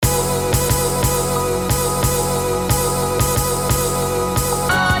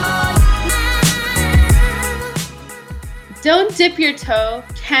dip your toe,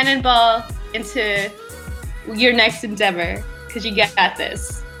 cannonball into your next endeavor, because you got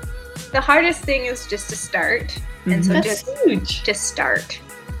this. The hardest thing is just to start. And so just start.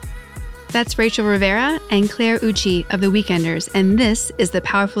 That's Rachel Rivera and Claire Ucci of The Weekenders, and this is the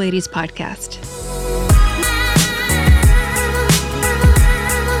Powerful Ladies Podcast.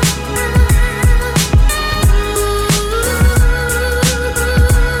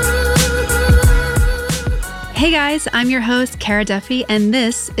 Hey guys, I'm your host, Cara Duffy, and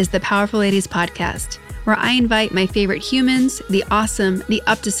this is the Powerful Ladies Podcast, where I invite my favorite humans, the awesome, the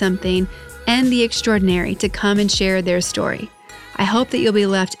up to something, and the extraordinary to come and share their story. I hope that you'll be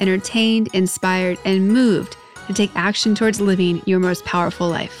left entertained, inspired, and moved to take action towards living your most powerful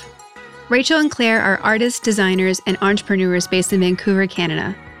life. Rachel and Claire are artists, designers, and entrepreneurs based in Vancouver,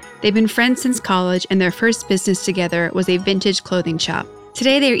 Canada. They've been friends since college, and their first business together was a vintage clothing shop.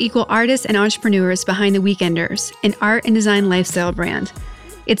 Today, they are equal artists and entrepreneurs behind The Weekenders, an art and design lifestyle brand.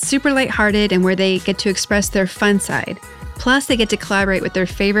 It's super lighthearted and where they get to express their fun side. Plus, they get to collaborate with their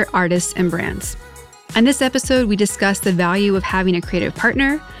favorite artists and brands. On this episode, we discuss the value of having a creative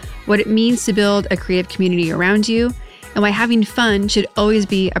partner, what it means to build a creative community around you, and why having fun should always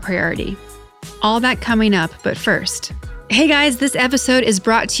be a priority. All that coming up, but first. Hey guys, this episode is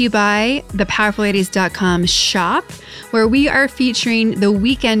brought to you by thepowerfulladies.com shop, where we are featuring the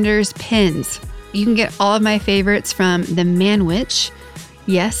Weekenders pins. You can get all of my favorites from the Man Witch.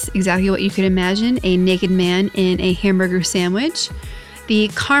 Yes, exactly what you could imagine, a naked man in a hamburger sandwich. The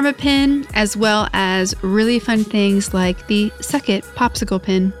Karma pin, as well as really fun things like the Suck It popsicle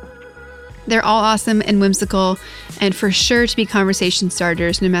pin. They're all awesome and whimsical, and for sure to be conversation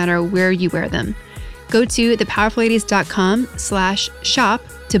starters no matter where you wear them. Go to thepowerfulladies.com/shop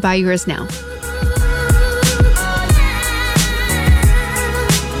to buy yours now.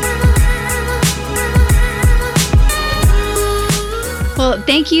 Well,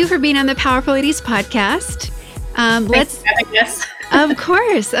 thank you for being on the Powerful Ladies podcast. Of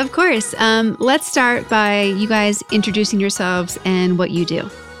course. Let's start by you guys introducing yourselves and what you do.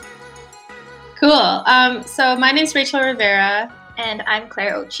 Cool. So my name's Rachel Rivera. And I'm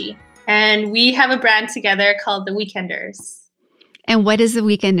Claire Ucci. And we have a brand together called The Weekenders. And what is The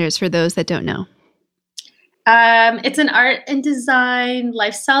Weekenders for those that don't know? It's an art and design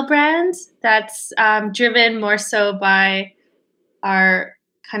lifestyle brand that's driven more so by our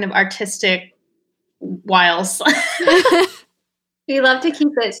kind of artistic wiles. We love to keep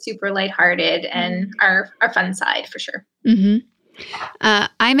it super lighthearted and our fun side for sure. Mm-hmm.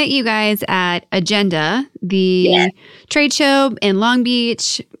 I met you guys at Agenda, the trade show in Long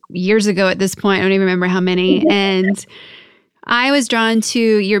Beach years ago at this point. I don't even remember how many. And I was drawn to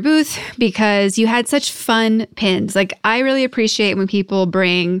your booth because you had such fun pins. Like, I really appreciate when people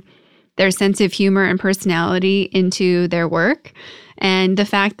bring their sense of humor and personality into their work. And the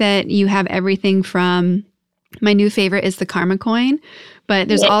fact that you have everything from, my new favorite is the Karma coin, but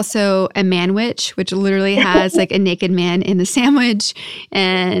there's also a Man Witch, which literally has like a naked man in the sandwich.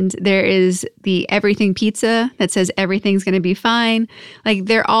 And there is the Everything pizza that says everything's going to be fine. Like,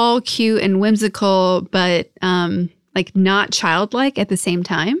 they're all cute and whimsical, but like not childlike at the same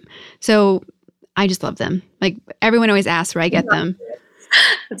time. So I just love them. Like, everyone always asks where I get them.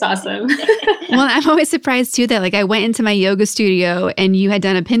 That's awesome. Well, I'm always surprised too that like I went into my yoga studio and you had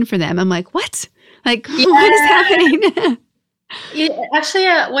done a pin for them. I'm like, what? Like, what is happening? Actually,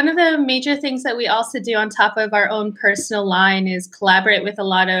 one of the major things that we also do on top of our own personal line is collaborate with a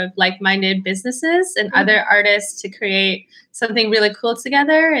lot of like-minded businesses and other artists to create something really cool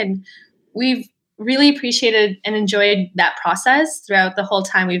together. And we've really appreciated and enjoyed that process throughout the whole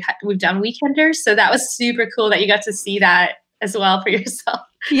time we've done Weekenders. So that was super cool that you got to see that as well for yourself.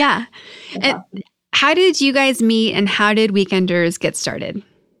 Yeah. And how did you guys meet and how did Weekenders get started?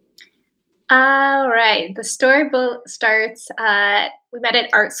 All right. The story starts, we met at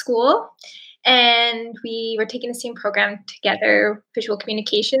art school and we were taking the same program together, visual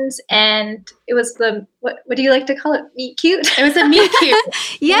communications. And it was what do you like to call it? Meet cute? It was a meet cute.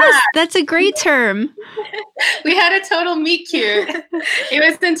 Yes, that's a great term. We had a total meet cute. It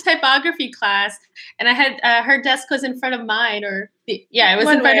was in typography class. And I had, her desk was in front of mine it was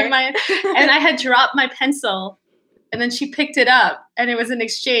in front of mine. And I had dropped my pencil. And then she picked it up and it was an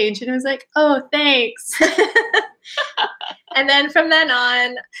exchange. And it was like, oh, thanks. And then from then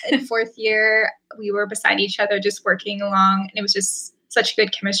on, in fourth year, we were beside each other, just working along. And it was just such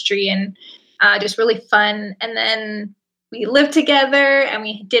good chemistry and just really fun. And then we lived together and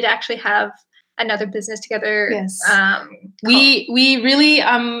we did actually have another business together. Yes. We really,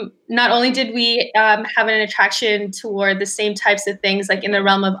 not only did we have an attraction toward the same types of things like in the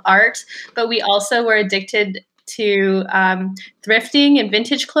realm of art, but we also were addicted to thrifting and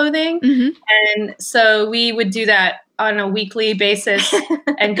vintage clothing. And so we would do that on a weekly basis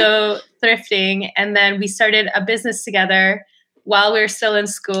and go thrifting. And then we started a business together while we were still in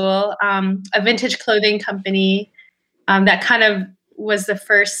school, a vintage clothing company that kind of was the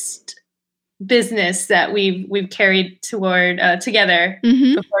first business that we've carried toward together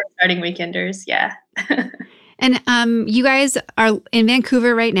before starting Weekenders. Yeah. And you guys are in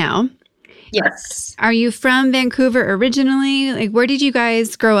Vancouver right now. Yes. Are you from Vancouver originally? Like, where did you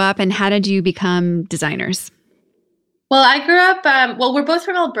guys grow up and how did you become designers? Well, I grew up, we're both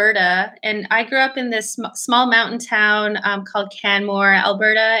from Alberta, and I grew up in this small mountain town called Canmore,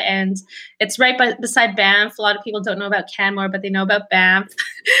 Alberta, and it's right beside Banff. A lot of people don't know about Canmore, but they know about Banff.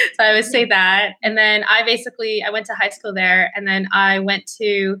 So I always say that. And then I went to high school there, and then I went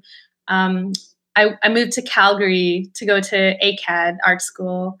to, I moved to Calgary to go to ACAD art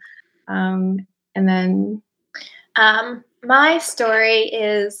school. And then my story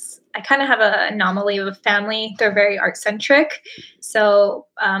is I kind of have an anomaly of a family. They're very art-centric. So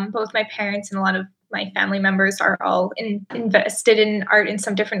both my parents and a lot of my family members are all invested in art in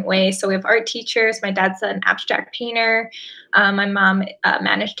some different way. So we have art teachers. My dad's an abstract painter. My mom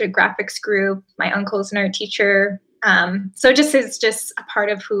managed a graphics group. My uncle's an art teacher. So it's just a part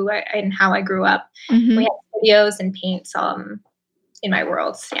of who and how I grew up. We have videos and paints in my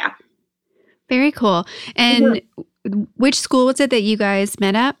world. Yeah. Very cool. And which school was it that you guys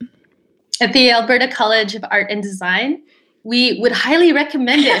met at? At the Alberta College of Art and Design. We would highly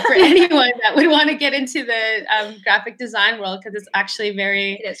recommend it for anyone that would want to get into the graphic design world, because it's actually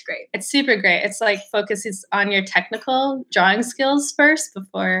it is great. It's super great. It's like focuses on your technical drawing skills first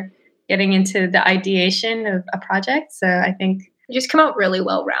before getting into the ideation of a project. So I think you just come out really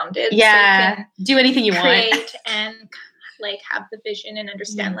well-rounded. Yeah. So do anything you want. Create and like have the vision and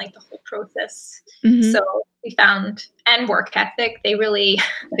understand like the whole process. So we found, and work ethic, they really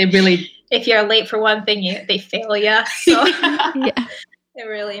if you're late for one thing, they fail you. So it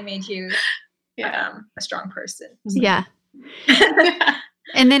really made you a strong person. Yeah.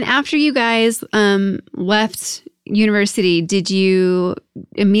 And then after you guys left university, did you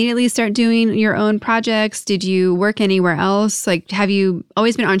immediately start doing your own projects? Did you work anywhere else? Like, have you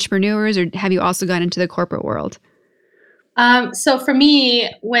always been entrepreneurs, or have you also gone into the corporate world? So for me,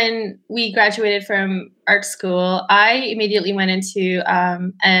 when we graduated from art school, I immediately went into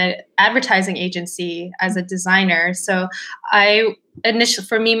an advertising agency as a designer. So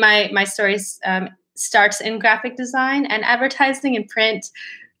for me, my story starts in graphic design and advertising and print.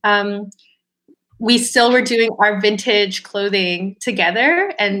 We still were doing our vintage clothing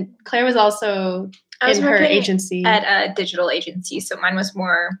together, and Claire was also in her agency at a digital agency. So mine was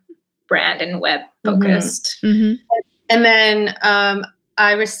more brand and web focused. And then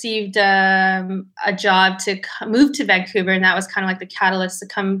I received a job to move to Vancouver, and that was kind of like the catalyst to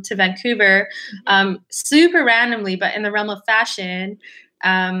come to Vancouver, super randomly, but in the realm of fashion,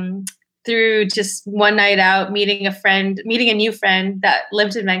 through just one night out, meeting a new friend that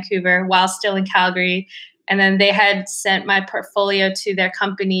lived in Vancouver while still in Calgary. And then they had sent my portfolio to their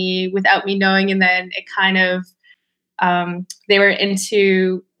company without me knowing. And then it kind of, they were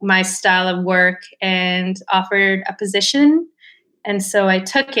into my style of work and offered a position. And so I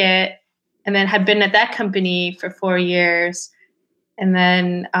took it, and then had been at that company for 4 years. And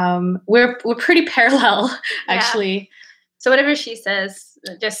then we're pretty parallel, actually. So whatever she says,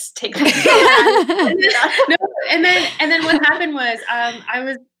 just take that. No, and then what happened was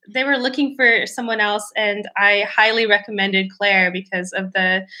they were looking for someone else, and I highly recommended Claire because of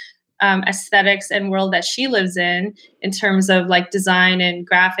the aesthetics and world that she lives in terms of like design and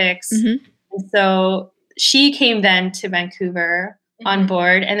graphics. And so she came then to Vancouver on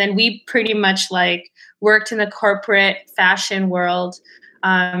board, and then we pretty much like worked in the corporate fashion world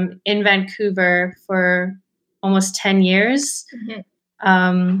in Vancouver for almost 10 years.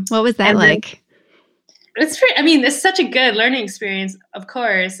 What was that like? It's pretty, it's such a good learning experience, of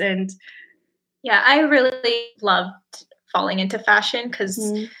course. And yeah, I really loved falling into fashion because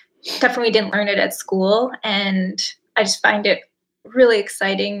definitely didn't learn it at school. And I just find it really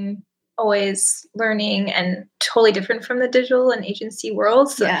exciting, always learning, and totally different from the digital and agency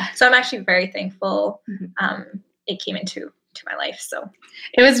world. So I'm actually very thankful it came into my life. So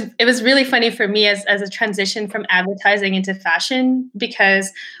it was really funny for me as a transition from advertising into fashion, because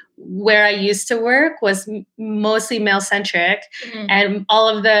where I used to work was mostly male centric, and all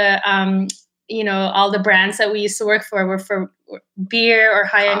of the all the brands that we used to work for were for beer or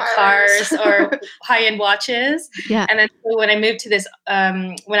high-end cars or high-end watches. Yeah. And then when I moved to this,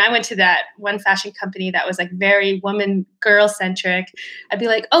 when I went to that one fashion company that was like very woman girl centric, I'd be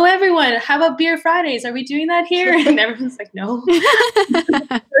like, oh, everyone, how about beer Fridays? Are we doing that here? And everyone's like, no.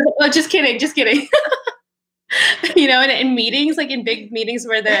 Oh, just kidding. And in meetings, like in big meetings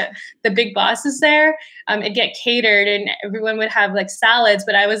where the big boss is there, it'd get catered and everyone would have like salads,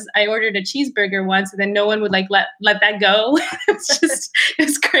 but I ordered a cheeseburger once and then no one would like let that go.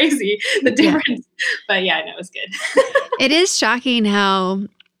 It's crazy, the difference. Yeah. But yeah, no, it was good. It is shocking how,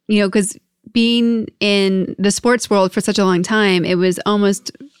 because being in the sports world for such a long time, it was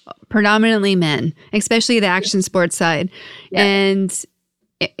almost predominantly men, especially the action sports side. Yeah. And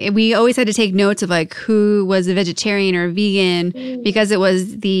we always had to take notes of like who was a vegetarian or a vegan because it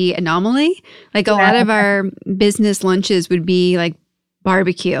was the anomaly. Like a lot of our business lunches would be like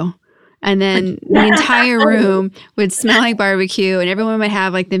barbecue. And then the entire room would smell like barbecue and everyone would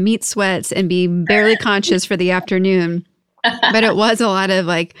have like the meat sweats and be barely conscious for the afternoon. But it was a lot of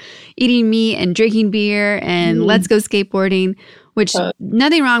like eating meat and drinking beer and let's go skateboarding, which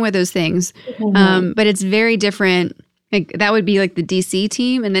nothing wrong with those things. But it's very different. Like that would be like the DC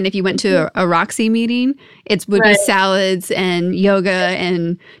team. And then if you went to a Roxy meeting, it would be salads and yoga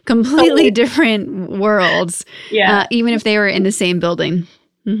and completely different worlds. Yeah. Even if they were in the same building.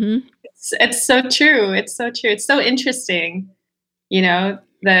 Mm-hmm. It's so true. It's so true. It's so interesting,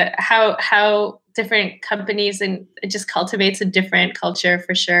 how different companies, and it just cultivates a different culture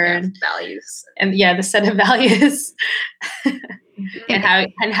for sure. Yeah, and values. And the set of values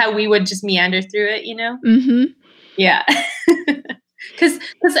and how we would just meander through it, Mm-hmm. Yeah. Cause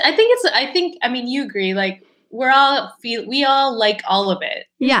I mean, you agree, like we all like all of it.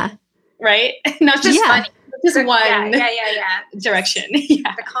 Yeah. Right. Not just funny, just one direction.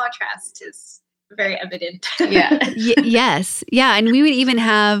 Yeah. The contrast is very evident. Yeah. Yes. Yeah. And we would even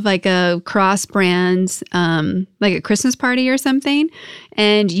have like a cross brand, like a Christmas party or something.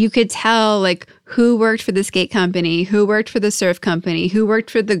 And you could tell like who worked for the skate company, who worked for the surf company, who worked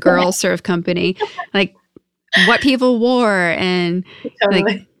for the girl surf company, like what people wore. And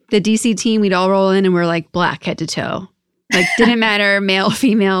like the DC team, we'd all roll in and we're like black head to toe. Like didn't matter, male,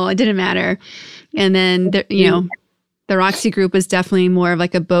 female, it didn't matter. And then, the Roxy group was definitely more of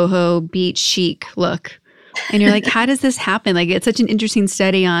like a boho beach chic look. And you're like, how does this happen? Like it's such an interesting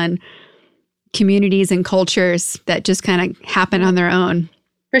study on communities and cultures that just kind of happen on their own.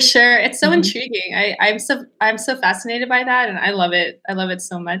 For sure. It's so intriguing. I'm so fascinated by that and I love it. I love it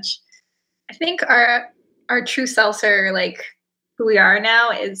so much. I think our true selves are like who we are now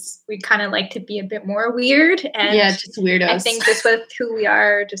is we kind of like to be a bit more weird and just weirdos. I think just with who we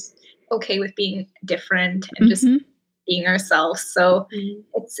are, just okay with being different and just being ourselves. So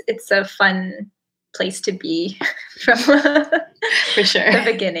it's a fun place to be from for sure the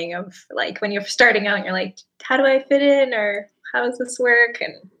beginning of like when you're starting out, you're like, how do I fit in or how does this work?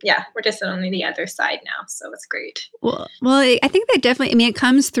 And we're just on the other side now. So it's great. Well, I think that definitely, it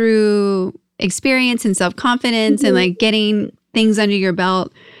comes through experience and self-confidence and like getting things under your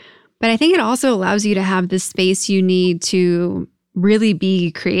belt. But I think it also allows you to have the space you need to really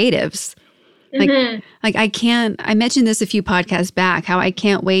be creatives. Like I mentioned this a few podcasts back, how I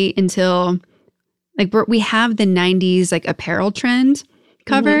can't wait until like we have the 90s like apparel trend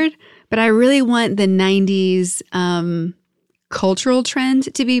covered, but I really want the 90s cultural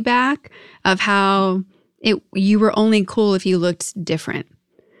trend to be back of how you were only cool if you looked different.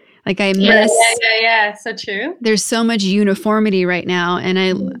 Like I miss so true. There's so much uniformity right now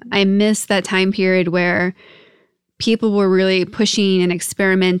and I miss that time period where people were really pushing and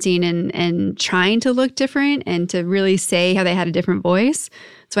experimenting and trying to look different and to really say how they had a different voice.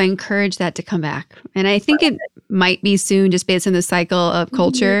 So I encourage that to come back. And I think it might be soon just based on the cycle of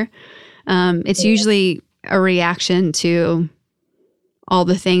culture. It's usually a reaction to all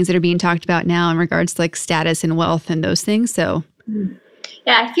the things that are being talked about now in regards to like status and wealth and those things. So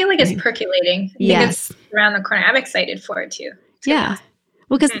yeah, I feel like it's percolating. Yes. It's around the corner. I'm excited for it too. Yeah.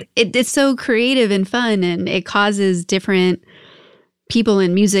 Well, because it's so creative and fun and it causes different people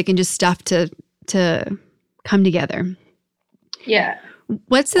and music and just stuff to come together. Yeah.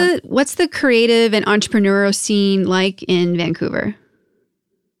 What's the creative and entrepreneurial scene like in Vancouver?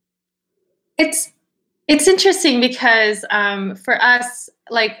 It's interesting because for us,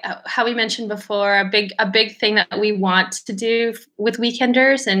 like how we mentioned before, a big thing that we want to do with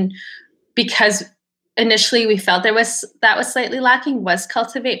Weekenders, and because initially we felt that was slightly lacking, was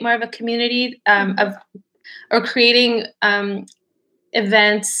cultivate more of a community or creating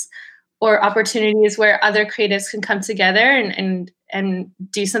events or opportunities where other creatives can come together and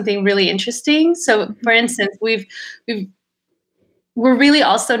do something really interesting. So for instance, we're really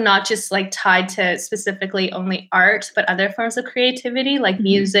also not just like tied to specifically only art, but other forms of creativity like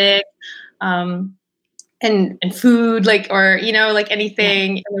music, and food, like, or, you know, like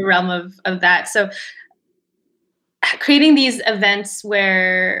anything in the realm of that. So creating these events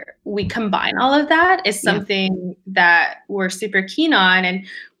where we combine all of that is something that we're super keen on. And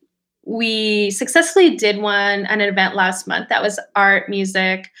we successfully did an event last month that was art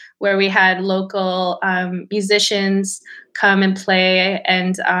music, where we had local musicians come and play,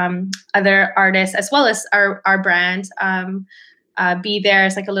 and other artists, as well as our brand, be there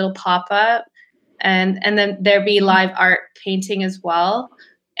as like a little pop-up. And then there be live art painting as well.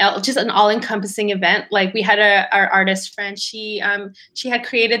 Just an all-encompassing event. Like we had our artist friend, she had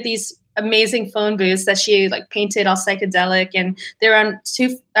created these amazing phone booths that she like painted all psychedelic, and they're on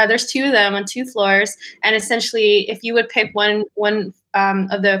there's two of them on 2 floors, and essentially if you would pick one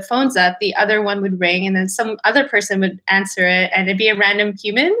of the phones up, the other one would ring, and then some other person would answer it, and it'd be a random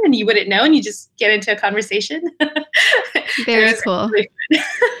human, and you wouldn't know, and you just get into a conversation. Very cool. Really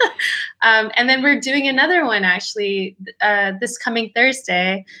and then we're doing another one actually this coming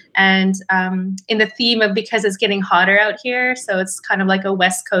Thursday, and in the theme of, because it's getting hotter out here, so it's kind of like a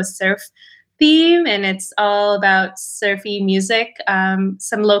West Coast surf theme, and it's all about surfy music,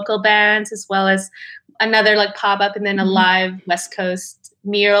 some local bands, as well as another like pop-up, and then a live West Coast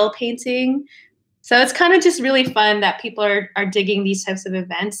mural painting. So it's kind of just really fun that people are digging these types of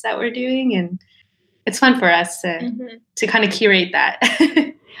events that we're doing, and it's fun for us to kind of curate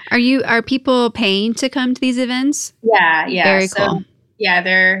that. Are people paying to come to these events? Yeah. Very cool. Yeah,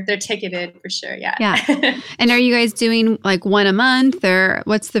 they're ticketed for sure. Yeah. Yeah. And are you guys doing like one a month, or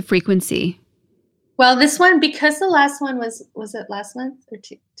what's the frequency? Well, this one, because the last one was it last month or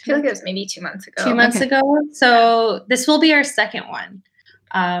two? I feel like it was maybe 2 months ago. 2 months ago. So this will be our second one.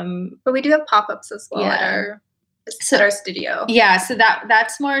 But we do have pop-ups as well at our studio. Yeah, so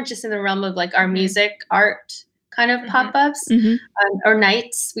that's more just in the realm of like our music art kind of pop-ups or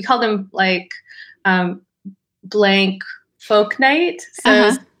nights. We call them like blank folk night.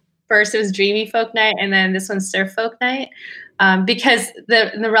 So first it was dreamy folk night, and then this one's surf folk night. Because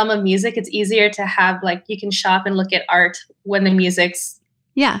in the realm of music, it's easier to have like, you can shop and look at art when the music's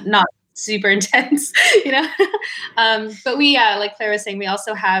not super intense, you know. But we, like Claire was saying, we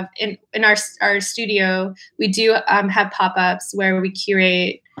also have in our studio, we do have pop-ups where we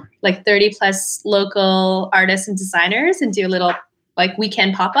curate like 30 plus local artists and designers and do a little like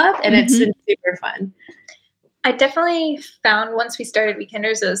weekend pop-up, and it's been super fun. I definitely found once we started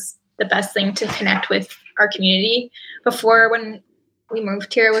Weekenders was the best thing to connect with our community. Before, when we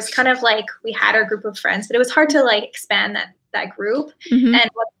moved here, it was kind of like we had our group of friends, but it was hard to like expand that group. And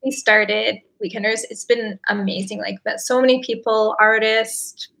once we started Weekenders, it's been amazing. Like met so many people,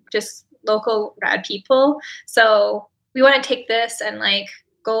 artists, just local rad people. So we want to take this and like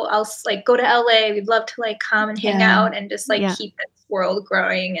go to LA. We'd love to like come and hang out and just like keep this world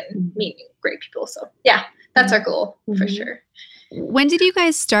growing and meet great people. So yeah, that's our goal for sure. When did you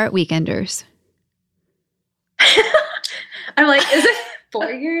guys start Weekenders? I'm like, is it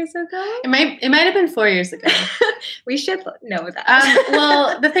 4 years ago? It might have been 4 years ago. We should know that.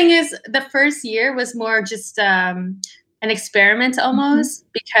 Well, the thing is, the first year was more just an experiment almost,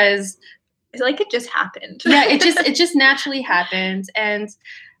 because it's like it just happened. Yeah, it just naturally happened, and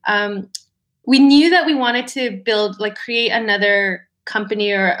we knew that we wanted to create another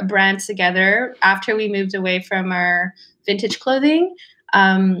company or a brand together after we moved away from our vintage clothing.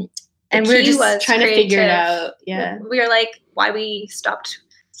 And we were just trying to figure it out. Yeah. We were like, why we stopped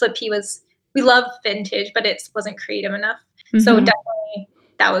Slip P was we love vintage, but it wasn't creative enough. So definitely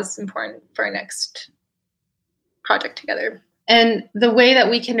that was important for our next project together. And the way that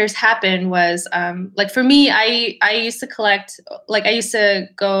Weekenders happened was, like for me, I used to collect, like I used to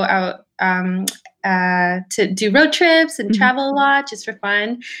go out to do road trips and travel a lot just for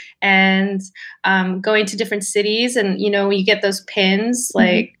fun, and going to different cities. And, you know, you get those pins,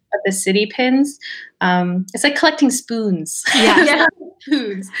 like the city pins. It's like collecting spoons. Yeah.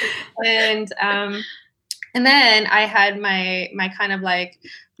 Spoons. And then I had my kind of like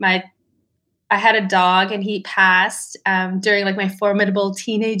I had a dog, and he passed during like my formidable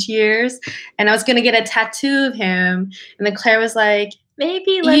teenage years, and I was going to get a tattoo of him. And then Claire was like,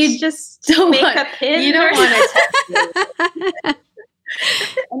 maybe let's just make a pin. You don't want a tattoo.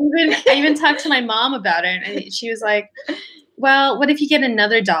 I even talked to my mom about it, and she was like, well, what if you get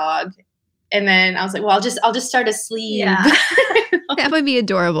another dog? And then I was like, well, I'll just start a sleeve. Yeah. That would be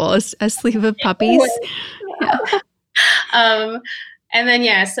adorable. A sleeve of puppies. Yeah. And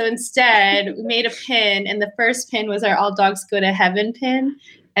then, so instead we made a pin, and the first pin was our All Dogs Go to Heaven pin.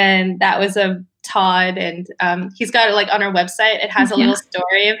 And that was a Todd, and he's got it like on our website. It has a little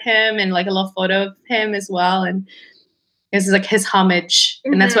story of him and like a little photo of him as well. And this is like his homage.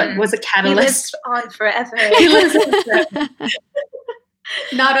 And that's what was a catalyst. He lives on forever. He lives on forever.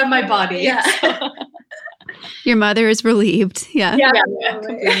 Not on my body. Yeah. So. Your mother is relieved. Yeah.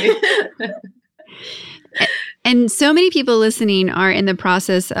 Completely. And so many people listening are in the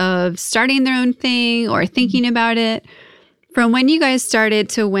process of starting their own thing or thinking about it. From when you guys started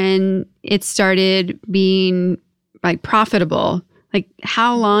to when it started being like profitable, like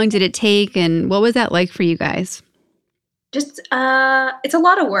how long did it take and what was that like for you guys? Just, it's a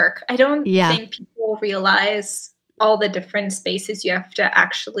lot of work. I don't think people realize all the different spaces you have to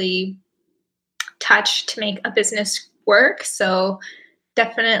actually touch to make a business work. So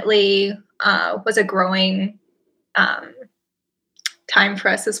definitely was a growing time for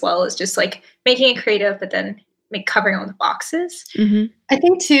us, as well as just like making it creative, but then covering all the boxes. Mm-hmm. I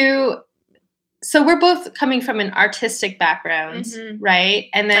think too, so we're both coming from an artistic background, right?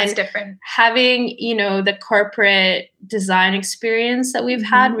 And then that's different. Having, the corporate design experience that we've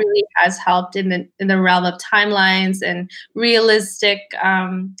had really has helped in the realm of timelines and realistic,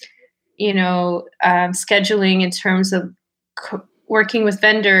 scheduling in terms of working with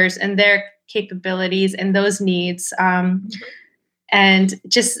vendors and their capabilities and those needs. And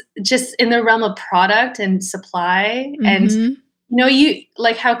just in the realm of product and supply. And, you,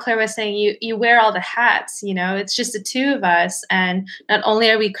 like how Claire was saying, you wear all the hats, it's just the two of us. And not only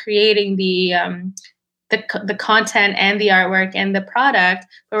are we creating the content and the artwork and the product,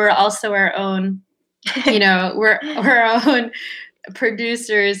 but we're also our own, we're our own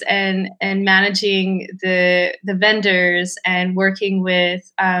producers and managing the vendors and working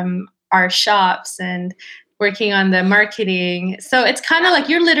with our shops and working on the marketing. So it's kind of like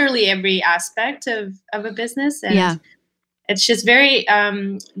you're literally every aspect of a business. And it's just very,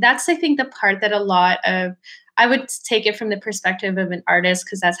 that's, I think, the part that I would take it from the perspective of an artist,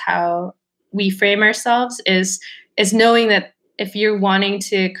 because that's how we frame ourselves, is knowing that if you're wanting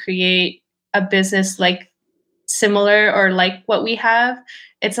to create a business like similar or like what we have,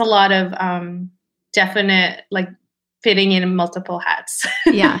 it's a lot of definite like fitting in multiple hats.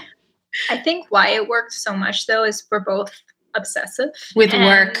 Yeah. I think why it works so much, though, is we're both obsessive with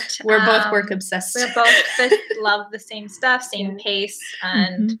work. We're both work obsessed. We're both love the same stuff, same pace,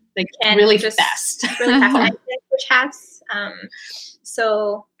 and like really fast. Really fast. I switch hats.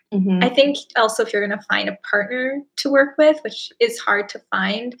 So I think also if you're going to find a partner to work with, which is hard to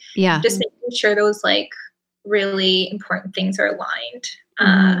find, just making sure those like really important things are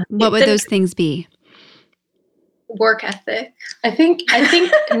aligned. What would those things be? Work ethic. I think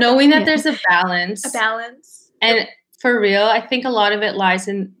knowing that there's a balance. And for real, I think a lot of it lies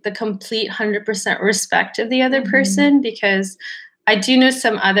in the complete 100% respect of the other person, because I do know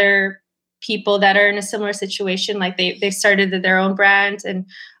some other people that are in a similar situation. Like they started their own brand and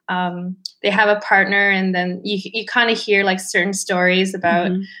they have a partner, and then you kind of hear like certain stories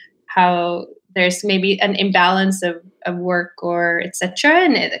about how there's maybe an imbalance of work or etc.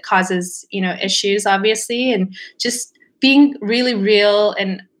 And it causes, issues, obviously. And just being really real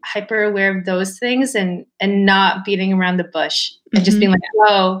and hyper aware of those things and not beating around the bush and just being like,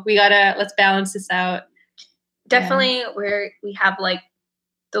 oh, let's balance this out. Definitely where we have like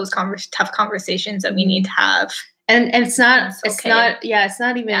those tough conversations that we need to have. And it's not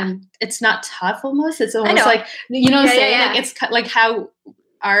tough almost. It's almost like, like it's like how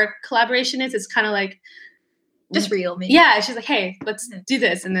our collaboration is. It's kind of like just real, maybe. Yeah, she's like, hey, let's do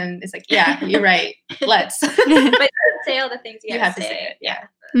this, and then it's like, yeah, you're right, let's. But say all the things you have to say. Yeah.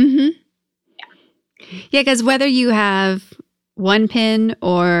 Because whether you have one pin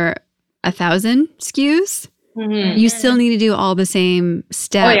or 1,000 SKUs, you still need to do all the same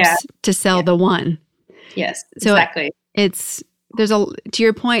steps to sell the one. Yes, so exactly. To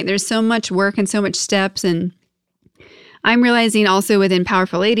your point, there's so much work and so much steps, and I'm realizing also within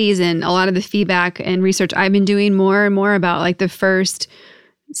Powerful Ladies and a lot of the feedback and research I've been doing more and more about like the first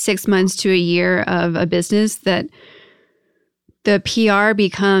 6 months to a year of a business, that the PR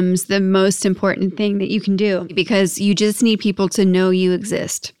becomes the most important thing that you can do, because you just need people to know you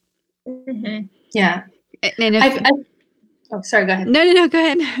exist. Yeah. And oh, sorry, go ahead. No, go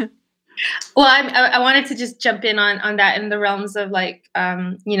ahead. Well, I wanted to just jump in on that in the realms of like,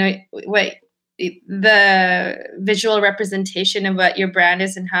 the visual representation of what your brand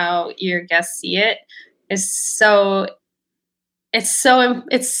is and how your guests see it is so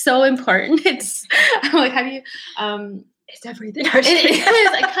important. It's I'm like, how do you, it's everything.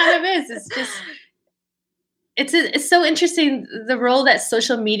 it kind of is. It's just, it's so interesting the role that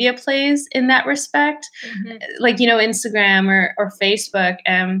social media plays in that respect. Like, Instagram or Facebook,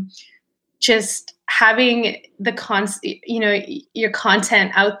 just having your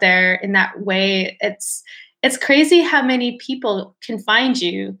content out there in that way. It's crazy how many people can find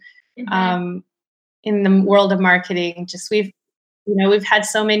you in the world of marketing. Just we've had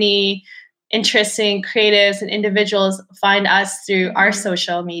so many interesting creatives and individuals find us through our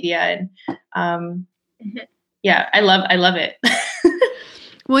social media, and yeah, I love it.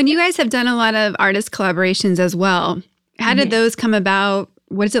 Well, and you guys have done a lot of artist collaborations as well. How did those come about?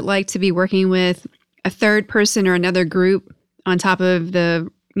 What is it like to be working with a third person or another group on top of the,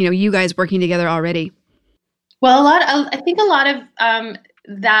 you guys working together already? Well, I think a lot of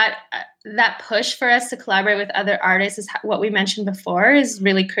that push for us to collaborate with other artists is what we mentioned before, is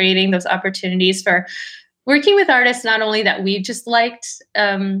really creating those opportunities for working with artists, not only that we've just liked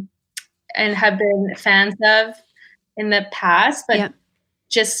and have been fans of in the past, but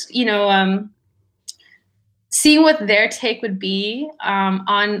just, seeing what their take would be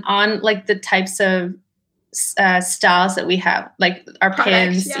on like the types of styles that we have, like our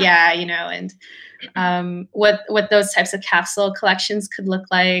pins, and what those types of capsule collections could look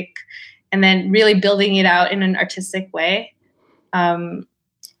like, and then really building it out in an artistic way. And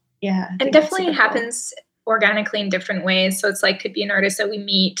definitely happens organically in different ways. So it's like, could be an artist that we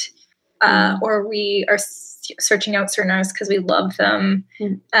meet, or we are searching out certain artists because we love them,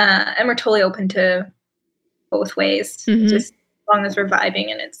 and we're totally open to both ways, just as long as we're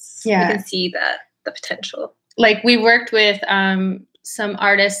vibing and we can see the potential. Like, we worked with some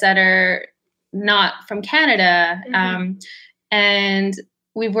artists that are not from Canada, and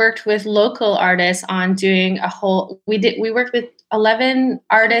we worked with local artists on doing we worked with 11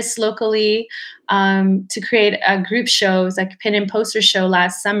 artists locally to create a group show. It was like a pin and poster show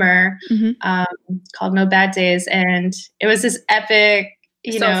last summer, called No Bad Days, and it was this epic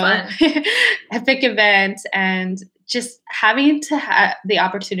fun. Epic event, and just having to have the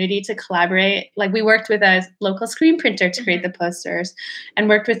opportunity to collaborate. Like, we worked with a local screen printer to create the posters, and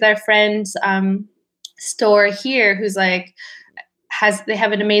worked with our friend's store here, who's like they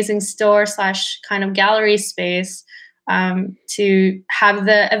have an amazing store / kind of gallery space to have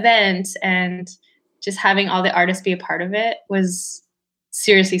the event, and just having all the artists be a part of it was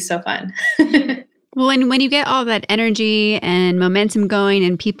seriously so fun. Well, and when you get all that energy and momentum going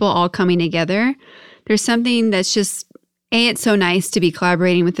and people all coming together, there's something that's just, it's so nice to be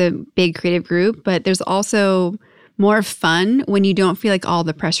collaborating with a big creative group, but there's also more fun when you don't feel like all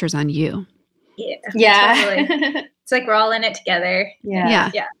the pressure's on you. Yeah. Totally. It's like we're all in it together.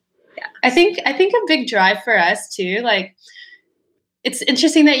 Yeah. I think a big drive for us too, like, it's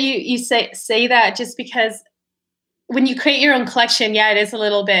interesting that you say that, just because when you create your own collection, it is a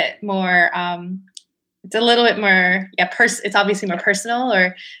little bit more, it's obviously more personal,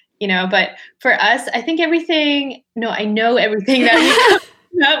 or, but for us, I think I know everything that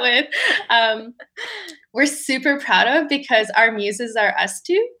we come up with, we're super proud of, because our muses are us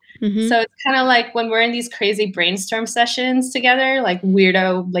two. So it's kind of like when we're in these crazy brainstorm sessions together, like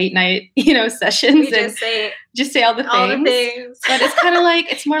weirdo late night, sessions, we just say all the things. But it's kind of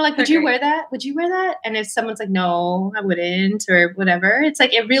like, it's more like, would you wear that? Would you wear that? And if someone's like, no, I wouldn't, or whatever, it's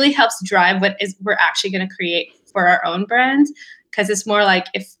like, it really helps drive what we're actually going to create for our own brand. Because it's more like,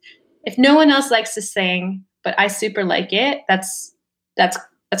 if no one else likes to sing, but I super like it, that's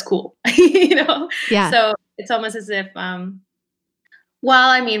cool. Yeah. So it's almost as if,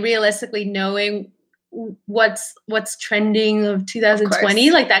 realistically knowing what's trending of 2020,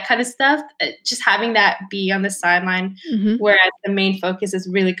 like that kind of stuff, just having that be on the sideline, whereas the main focus is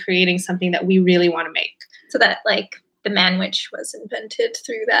really creating something that we really want to make. So that, like, the Man Witch was invented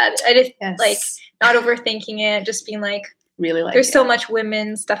through that. I just like not overthinking it, just being like, really, like, there's so much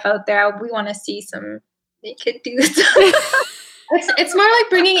women stuff out there. We want to see some naked dudes. It's more like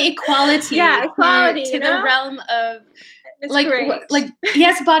bringing equality, to the realm of. It's like great.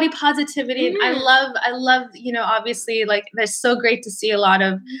 Yes, body positivity. And I love, obviously, like, there's so great to see a lot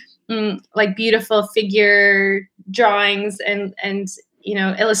of like beautiful figure drawings and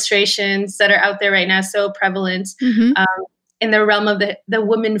illustrations that are out there right now, so prevalent in the realm of the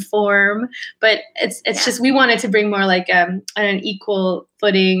woman form. But it's just, we wanted to bring more like an equal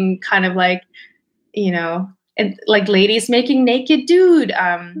footing, kind of like, and like ladies making naked dude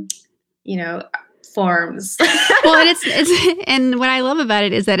forms. Well, and it's and what I love about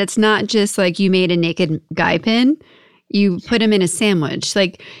it is that it's not just like you made a naked guy pin, you put him in a sandwich.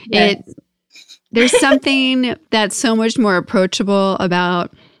 Like, there's something that's so much more approachable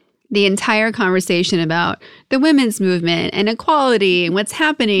about the entire conversation about the women's movement and equality and what's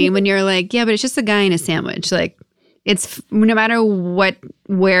happening when you're like, yeah, but it's just a guy in a sandwich. Like, it's no matter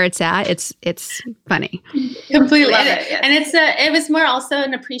where it's at, it's funny. Completely. Love it, yes. And it was more also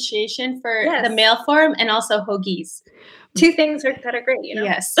an appreciation for the male form and also hoagies. Two things that are great, you know?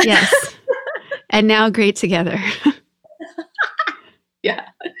 Yes. Yes. And now great together. Yeah.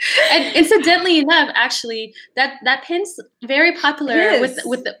 And incidentally enough, actually, that pin's very popular with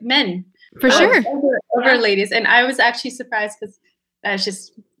the men. For sure. Over ladies. And I was actually surprised because that's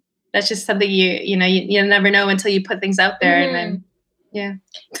just something you never know until you put things out there. And then,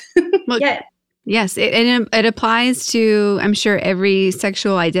 Well, yes. It applies to, I'm sure, every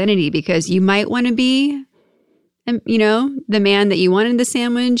sexual identity, because you might want to be, the man that you want in the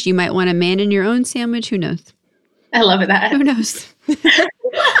sandwich. You might want a man in your own sandwich. Who knows? I love that. Who knows?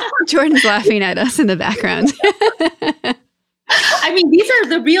 Jordan's laughing at us in the background. I mean, these are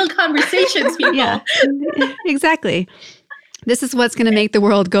the real conversations, people. Yeah, exactly. This is what's going to make the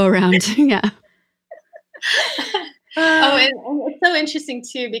world go around. Yeah. And it's so interesting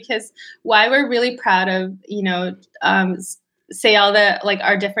too, because why we're really proud of, say all the like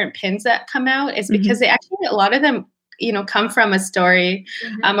our different pins that come out is because they actually, a lot of them, come from a story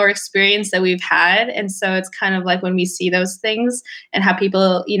or experience that we've had. And so it's kind of like when we see those things and how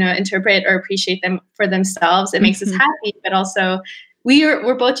people, interpret or appreciate them for themselves, it makes us happy. But also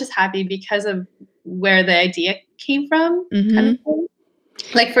we're both just happy because of where the idea came from. Kind of thing.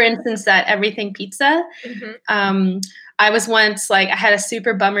 Like, for instance, that everything pizza. I was once like, I had a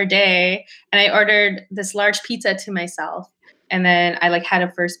super bummer day and I ordered this large pizza to myself. And then I like had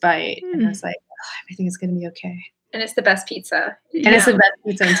a first bite and I was like, everything is going to be okay. And it's the best pizza. And it's the best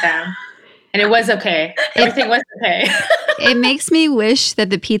pizza in town. And it was okay. Everything was okay. It makes me wish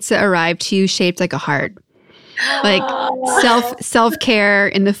that the pizza arrived to you shaped like a heart. Like self-care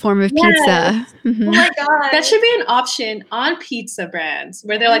in the form of pizza. Oh my God. That should be an option on pizza brands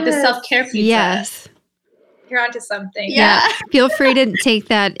where they're like the self-care pizza. Yes. You're onto something. Yeah. Feel free to take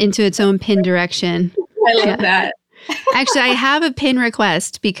that into its own pin direction. I love that. Actually, I have a pin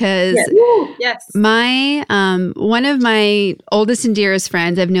request because my one of my oldest and dearest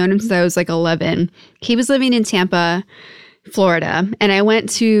friends, I've known him since I was like 11. He was living in Tampa, Florida, and I went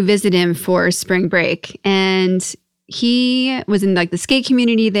to visit him for spring break. And he was in like the skate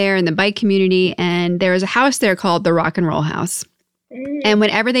community there and the bike community, and there was a house there called the Rock and Roll House. And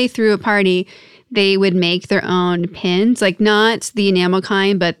whenever they threw a party, they would make their own pins, like not the enamel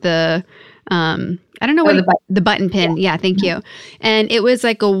kind, but the I don't know what the button pin. Yeah, thank you. And it was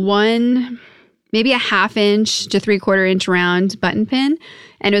like maybe a 1/2 inch to 3/4 inch round button pin.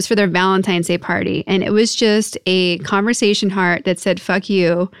 And it was for their Valentine's Day party. And it was just a conversation heart that said, fuck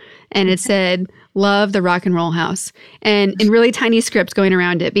you. And it said, love the Rock and Roll House. And in really tiny script going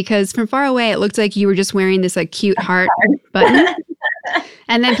around it, because from far away, it looked like you were just wearing this like cute heart button.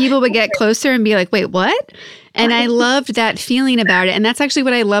 And then people would get closer and be like, wait, what? And I loved that feeling about it. And that's actually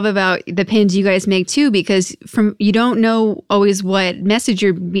what I love about the pins you guys make too, because you don't know always what message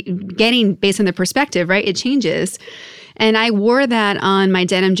you're getting based on the perspective, right? It changes. And I wore that on my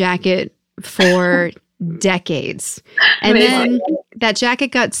denim jacket for decades. And then that jacket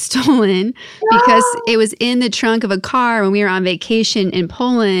got stolen because it was in the trunk of a car when we were on vacation in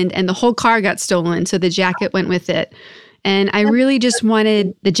Poland, and the whole car got stolen. So the jacket went with it. And I really just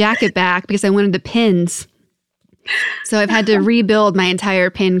wanted the jacket back because I wanted the pins. So I've had to rebuild my entire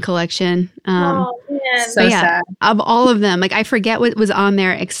pin collection. So sad. Of all of them, like I forget what was on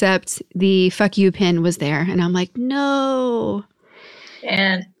there except the fuck you pin was there. And I'm like, no.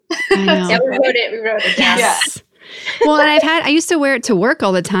 And I know. yeah, we wrote it down. Yes. Well, and I used to wear it to work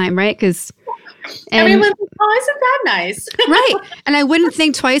all the time, right? Because everyone's like, oh, isn't that nice? Right. And I wouldn't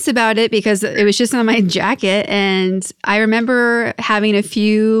think twice about it because it was just on my jacket. And I remember having a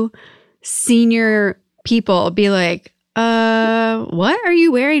few senior people be like, what are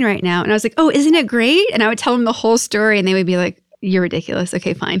you wearing right now? And I was like, oh, isn't it great? And I would tell them the whole story and they would be like, you're ridiculous.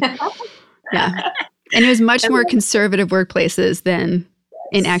 Okay, fine. Yeah. And it was much more conservative workplaces than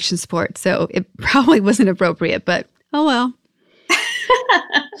in action sports. So it probably wasn't appropriate, but oh well.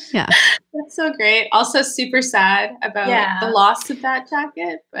 Yeah. That's so great. Also super sad about the loss of that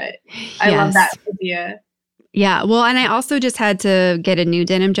jacket, but I love that idea. Yeah. Well, and I also just had to get a new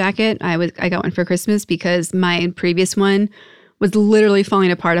denim jacket. I got one for Christmas because my previous one was literally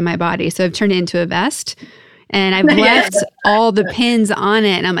falling apart on my body. So I've turned it into a vest and I've left all the pins on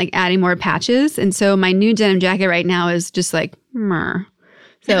it and I'm like adding more patches. And so my new denim jacket right now is just like, meh.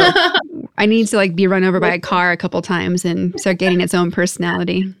 So I need to like be run over by a car a couple times and start getting its own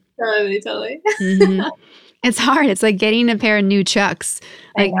personality. Totally. Mm-hmm. It's hard. It's like getting a pair of new Chucks.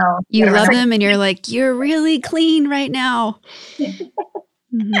 Like I know. you love them and you're like, you're really clean right now.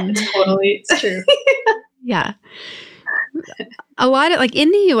 Totally. It's true. Yeah. A lot of like in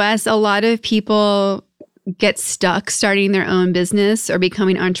the US, a lot of people get stuck starting their own business or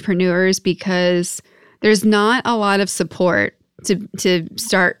becoming entrepreneurs because there's not a lot of support to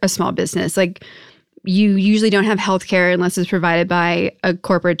start a small business. Like you usually don't have healthcare unless it's provided by a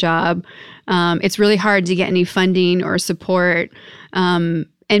corporate job. It's really hard to get any funding or support. And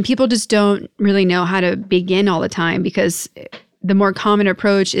people just don't really know how to begin all the time because the more common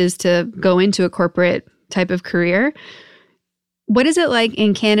approach is to go into a corporate type of career. What is it like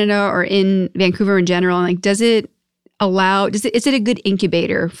in Canada or in Vancouver in general? Like, is it a good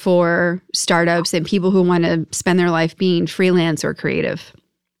incubator for startups and people who want to spend their life being freelance or creative?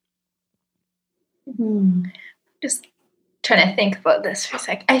 Just trying to think about this for a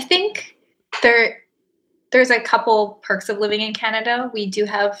sec. I think there's a couple perks of living in Canada. We do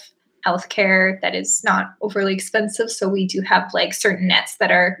have healthcare that is not overly expensive, so we do have like certain nets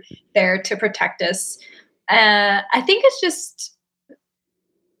that are there to protect us. I think it's just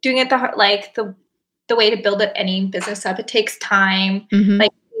doing it the way to build any business up. It takes time.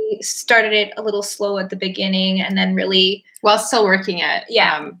 Like we started it a little slow at the beginning, and then really while still working at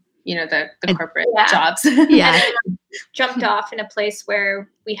the corporate jobs. Yeah, and jumped off in a place where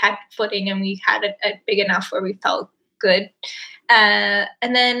we had footing and we had it big enough where we felt good. And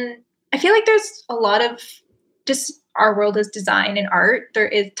then I feel like there's a lot of just our world is design and art. There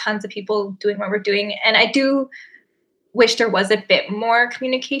is tons of people doing what we're doing, and I do wish there was a bit more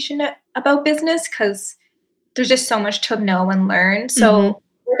communication about business because there's just so much to know and learn. So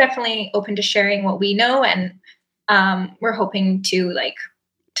we're definitely open to sharing what we know, and we're hoping to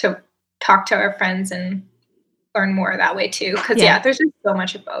talk to our friends and learn more that way too. Because there's just so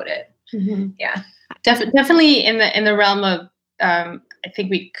much about it. Yeah, definitely in the realm of I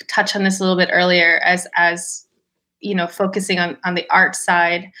think we touched on this a little bit earlier as focusing on the art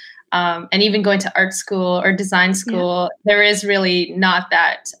side. And even going to art school or design school, there is really not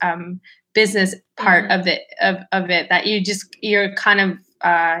that business part of it that you're kind of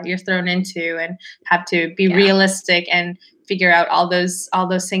you're thrown into and have to be realistic and figure out all those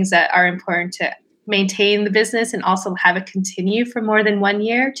things that are important to maintain the business and also have it continue for more than 1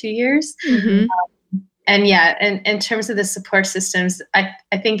 year, 2 years. And in terms of the support systems, I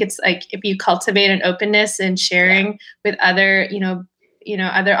think it's like if you cultivate an openness and sharing with other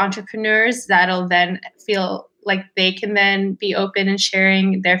other entrepreneurs, that'll then feel like they can then be open and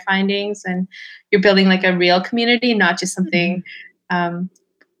sharing their findings, and you're building like a real community, not just something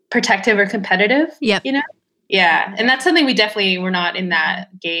protective or competitive. Yeah. And that's something we're not in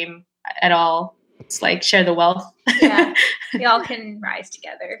that game at all. It's like share the wealth. We all can rise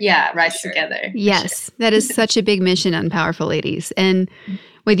together. Together. Yes, that is such a big mission on Powerful Ladies. And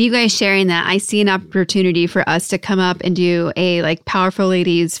with you guys sharing that, I see an opportunity for us to come up and do a Powerful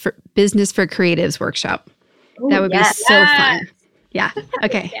Ladies for Business for Creatives workshop. Ooh, that would be so fun. Yeah.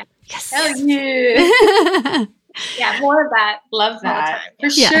 Okay. Yes. Hell yeah. Yeah, more of that. Love that. For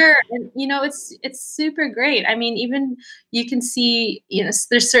sure. And it's super great. I mean, even you can see,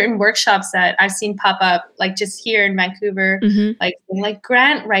 there's certain workshops that I've seen pop up like just here in Vancouver, like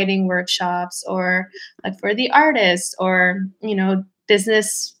grant writing workshops or like for the artists or,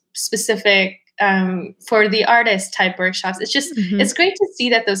 business specific for the artist type workshops. It's just it's great to see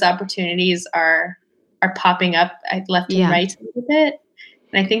that those opportunities are popping up left and right a little bit.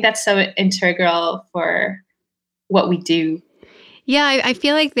 And I think that's so integral for what we do. Yeah, I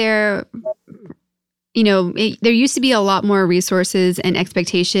feel like there used to be a lot more resources and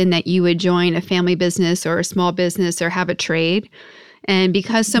expectation that you would join a family business or a small business or have a trade. And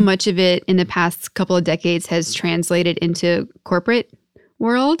because so much of it in the past couple of decades has translated into corporate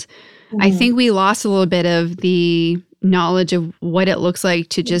world, I think we lost a little bit of the knowledge of what it looks like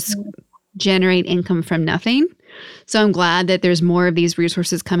to just generate income from nothing. So I'm glad that there's more of these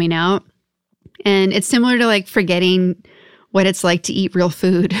resources coming out. And it's similar to forgetting what it's like to eat real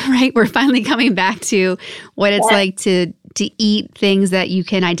food, right? We're finally coming back to what it's like to eat things that you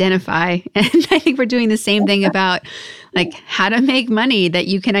can identify. And I think we're doing the same thing about how to make money that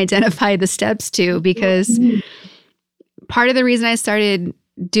you can identify the steps to, because part of the reason I started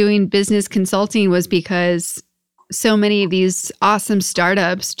doing business consulting was because so many of these awesome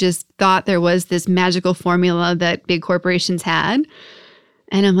startups just thought there was this magical formula that big corporations had.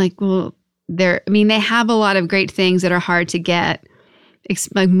 And I'm like, well, they have a lot of great things that are hard to get,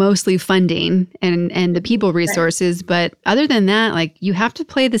 mostly funding and the people resources. But other than that, you have to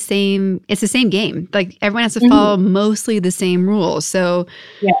play it's the same game. Everyone has to follow mostly the same rules. So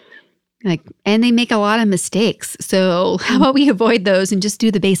And they make a lot of mistakes. So how about we avoid those and just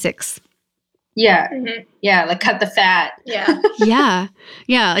do the basics? Yeah. Mm-hmm. Yeah. Like cut the fat. Yeah. Yeah.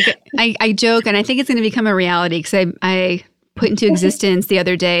 Yeah. Like I joke, and I think it's going to become a reality because I put into existence the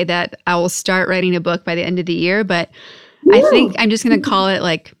other day that I will start writing a book by the end of the year. But I think I'm just going to call it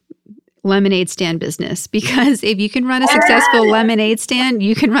like lemonade stand business, because if you can run a successful lemonade stand,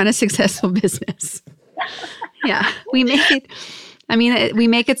 you can run a successful business. Yeah. We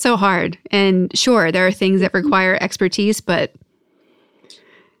make it so hard. And sure, there are things that require expertise, but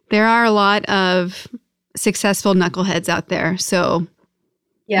there are a lot of successful knuckleheads out there. So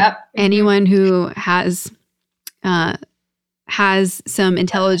anyone who has some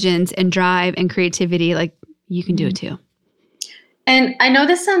intelligence and drive and creativity, like you can do it too. And I know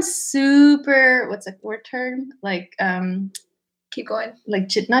this sounds super, what's a word term? Like, keep going. Like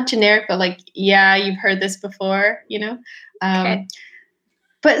not generic, but like, yeah, you've heard this before, you know? Okay.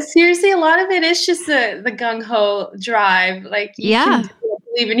 But seriously, a lot of it is just the gung-ho drive. Like, you can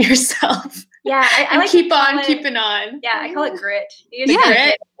believe in yourself. Yeah, I like keep on keeping on. Yeah, I call it grit. You just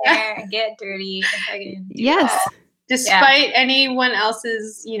get there and get dirty. Yes. Despite anyone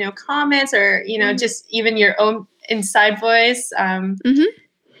else's, comments or, just even your own inside voice.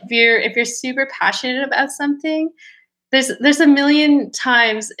 If you're super passionate about something, there's a million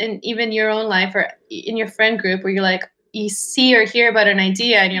times in even your own life or in your friend group where you're like, you see or hear about an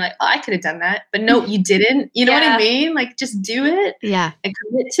idea and you're like, oh, I could have done that. But no, you didn't. You know what I mean? Like, just do it. Yeah. And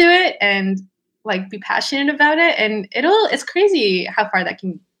commit to it and like be passionate about it. And it's crazy how far that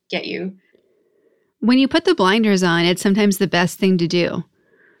can get you. When you put the blinders on, it's sometimes the best thing to do.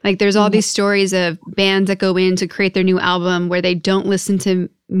 Like there's all these stories of bands that go in to create their new album where they don't listen to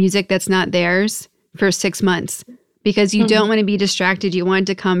music that's not theirs for 6 months because you don't want to be distracted. You want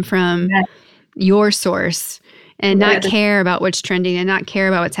it to come from your source and not care about what's trending and not care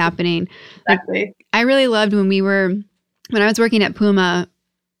about what's happening. Exactly. Like, I really loved when I was working at Puma,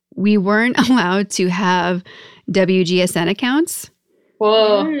 we weren't allowed to have WGSN accounts.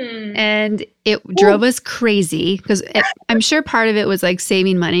 Whoa. And it drove us crazy because I'm sure part of it was like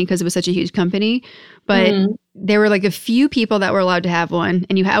saving money because it was such a huge company. But there were like a few people that were allowed to have one.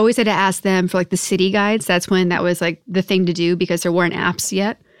 And you always had to ask them for like the city guides. That's when that was like the thing to do because there weren't apps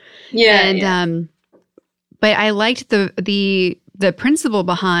yet. Yeah. And but I liked the principle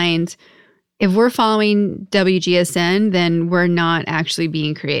behind if we're following WGSN, then we're not actually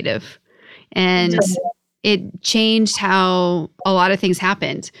being creative. And it changed how a lot of things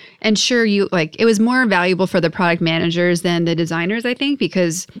happened. And sure, it was more valuable for the product managers than the designers, I think,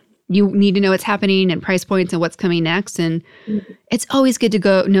 because you need to know what's happening and price points and what's coming next. And it's always good to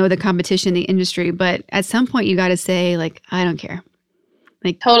go know the competition in the industry. But at some point, you got to say, like, I don't care.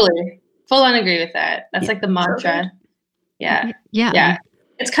 Like totally. Full on agree with that. That's like the mantra. Yeah. Yeah. Yeah.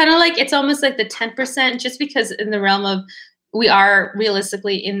 It's kind of like, it's almost like the 10%, just because in the realm of, we are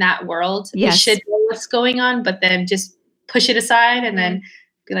realistically in that world. Yes. We should know what's going on, but then just push it aside and then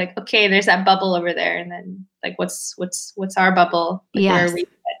be like, okay, there's that bubble over there. And then like, what's our bubble? Like, yes. where are we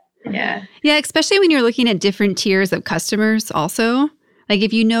at? Yeah. Yeah. Especially when you're looking at different tiers of customers also. Like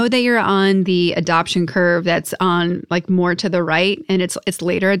if you know that you're on the adoption curve that's on like more to the right and it's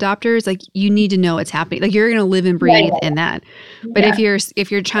later adopters, like you need to know what's happening. Like you're going to live and breathe in that. But if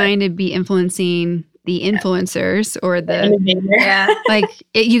you're trying to be influencing the influencers or the like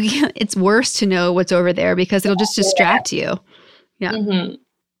it's worse to know what's over there because it'll just distract you. Yeah. Mm-hmm.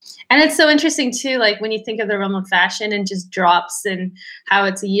 And it's so interesting too, like when you think of the realm of fashion and just drops and how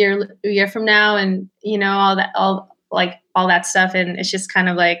it's a year from now and all that stuff. And it's just kind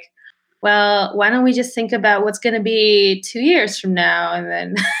of like, well, why don't we just think about what's going to be 2 years from now? And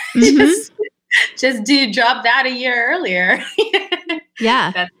then just drop that a year earlier.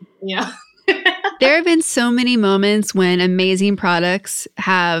 Yeah. There have been so many moments when amazing products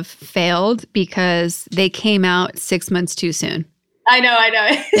have failed because they came out 6 months too soon. I know.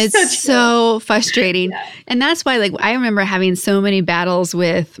 It's so frustrating. Yeah. And that's why, like, I remember having so many battles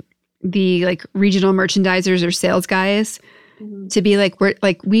with the like regional merchandisers or sales guys to be like,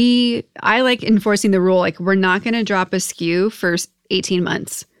 I like enforcing the rule. Like, we're not going to drop a SKU for 18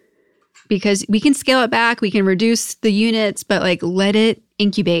 months because we can scale it back. We can reduce the units, but like, let it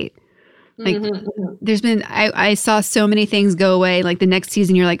incubate. Like there's been, I saw so many things go away. Like the next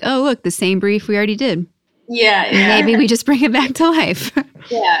season, you're like, oh, look, the same brief we already did. Yeah. Maybe we just bring it back to life.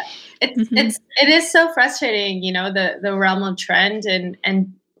 Yeah. It is so frustrating, the realm of trend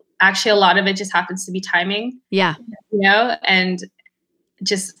and actually a lot of it just happens to be timing. Yeah. And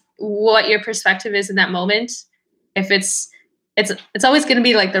just what your perspective is in that moment. If it's always going to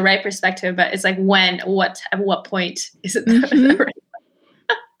be like the right perspective, but it's like at what point is it the right?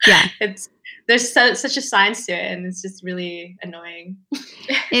 Yeah. There's such a science to it, and it's just really annoying.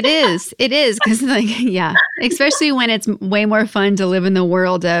 It is. Because especially when it's way more fun to live in the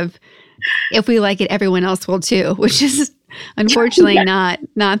world of, if we like it, everyone else will too, which is unfortunately not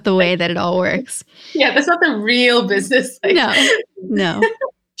the way that it all works. Yeah, that's not the real business. No.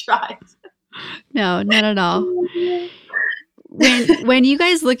 Try. No, not at all. When you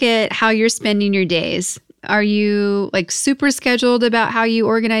guys look at how you're spending your days, are you like super scheduled about how you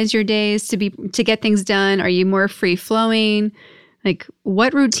organize your days to get things done? Are you more free flowing? Like,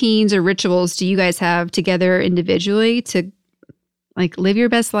 what routines or rituals do you guys have together individually to like live your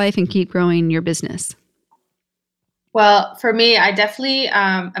best life and keep growing your business? Well, for me, I definitely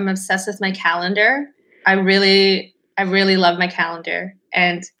I'm obsessed with my calendar. I really love my calendar,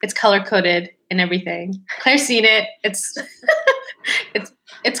 and it's color coded and everything. Claire's seen it.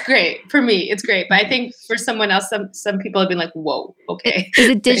 It's great for me. It's great, but I think for someone else, some people have been like, "Whoa, okay." Is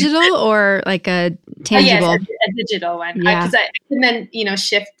it digital or like a tangible? Yes, a digital one. Yeah. Because I can then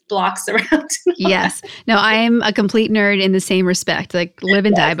shift blocks around. Yes. No, I am a complete nerd in the same respect. Like, live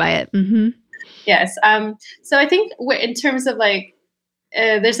and die by it. Mm-hmm. Yes. So I think in terms of like,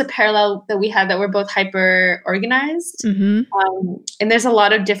 there's a parallel that we have, that we're both hyper organized, Mm-hmm. and there's a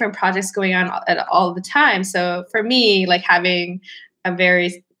lot of different projects going on at all the time. So for me, like having a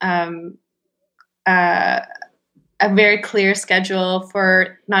very clear schedule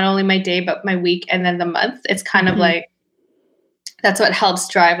for not only my day but my week and then the month, it's kind of like, that's what helps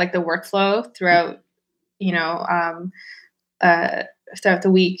drive like the workflow throughout throughout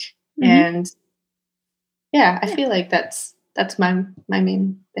the week. And I feel like that's my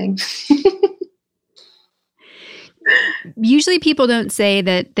main thing. Usually people don't say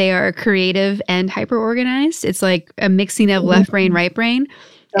that they are creative and hyper organized. It's like a mixing of left brain, right brain.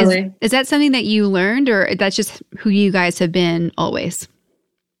 Totally. Is that something that you learned, or that's just who you guys have been always?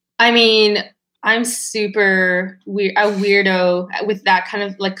 I mean, I'm super a weirdo with that kind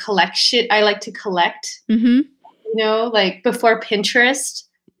of like collection. I like to collect, like before Pinterest,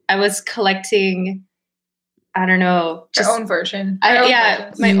 I was collecting, I don't know, just your own version.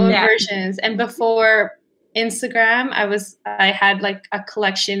 My own versions. And before Instagram, I had like a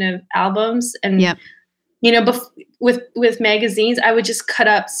collection of albums, and with magazines, I would just cut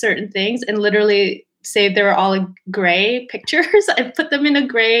up certain things and literally say they were all like gray pictures. I put them in a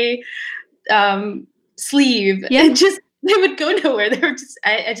gray sleeve, and just they would go nowhere. They were just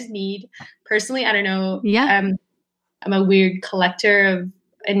I just need, personally, I don't know. I'm a weird collector of.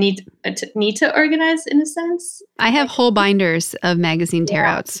 I need to organize in a sense. I have whole binders of magazine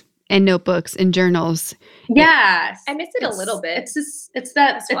tearouts and notebooks and journals. Yeah, I miss it a little bit. It's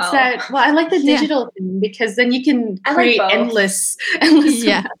that. Well, I like the digital thing because then you can create endless.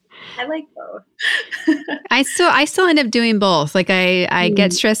 Yeah, I like both. I still end up doing both. Like I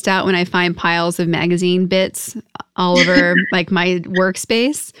get stressed out when I find piles of magazine bits all over like my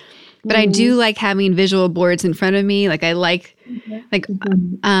workspace. But I do like having visual boards in front of me. Like I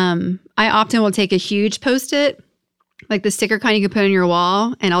I often will take a huge Post-it, like the sticker kind you can put on your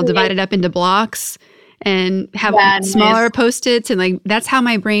wall, and I'll divide it up into blocks and have smaller Post-its. And like, that's how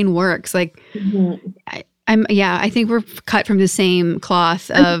my brain works. Like I think we're cut from the same cloth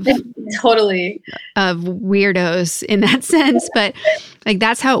of totally of weirdos in that sense. But like,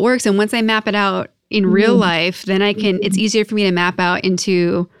 that's how it works. And once I map it out in real life, then it's easier for me to map out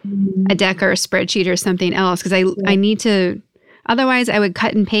into a deck or a spreadsheet or something else. Cause I need to, otherwise I would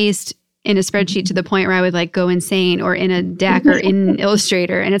cut and paste in a spreadsheet to the point where I would like go insane, or in a deck or in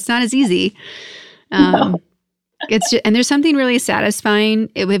Illustrator. And it's not as easy. It's just, and there's something really satisfying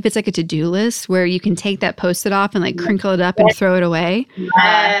if it's like a to-do list where you can take that Post-it off and like crinkle it up and throw it away.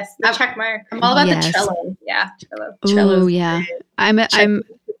 Yes, the check mark. I'm all about the Trello. Yeah, Trello. Oh yeah, I'm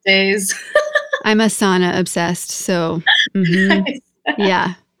days. I'm Asana obsessed. So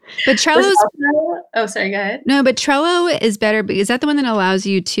yeah, but Trello's. Oh, sorry. Go ahead. No, but Trello is better. Is that the one that allows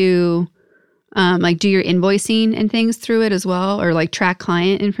you to like do your invoicing and things through it as well, or like track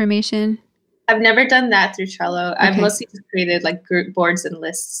client information? I've never done that through Trello. Okay. I've mostly just created like group boards and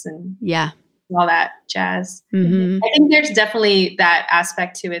lists and all that jazz. I think there's definitely that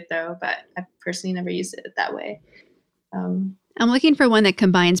aspect to it though, but I've personally never used it that way. I'm looking for one that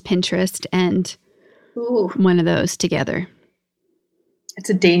combines Pinterest and one of those together. It's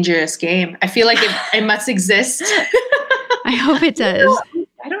a dangerous game. I feel like it must exist. I hope it does.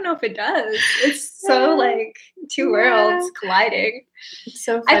 I don't know if it does. It's so like two worlds colliding. It's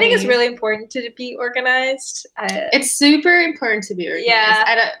so funny. I think it's really important to be organized. It's super important to be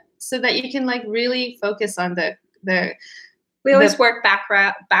organized. So that you can like really focus on the. We always work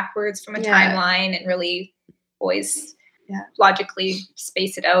backwards from a timeline and really always logically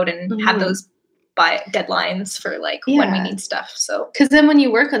space it out and have those deadlines for like when we need stuff. So because then when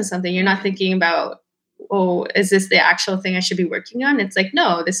you work on something, you're not thinking about, oh, is this the actual thing I should be working on? It's like,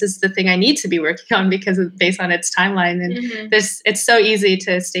 no, this is the thing I need to be working on because it's based on its timeline. And it's so easy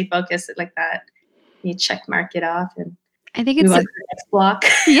to stay focused like that. You check mark it off and I think it's move on to the next block.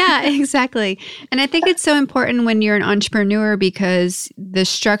 Yeah, exactly. And I think it's so important when you're an entrepreneur because the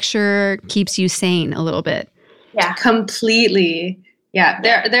structure keeps you sane a little bit. Yeah, completely. Yeah,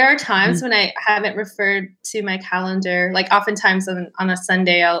 there are times when I haven't referred to my calendar. Like oftentimes on a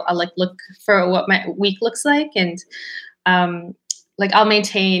Sunday, I'll like look for what my week looks like, and like I'll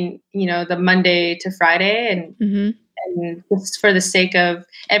maintain, the Monday to Friday, and just for the sake of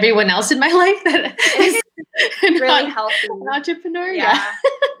everyone else in my life that is really healthy, an entrepreneur,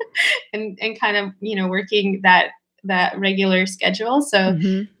 and kind of working that regular schedule. So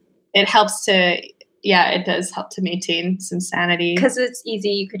it helps to. Yeah, it does help to maintain some sanity. Because it's easy.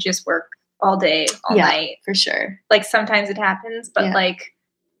 You could just work all day, all night. For sure. Like sometimes it happens, but like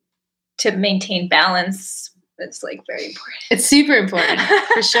to maintain balance, it's like very important. It's super important,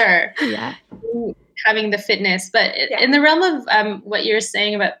 for sure. Yeah. Having the fitness. But in the realm of what you're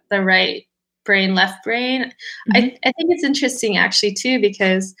saying about the right brain, left brain, I think it's interesting actually too,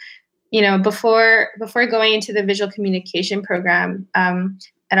 because, before going into the visual communication program,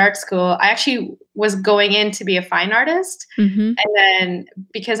 at art school, I actually was going in to be a fine artist. And then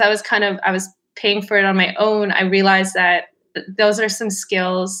because I was paying for it on my own, I realized that those are some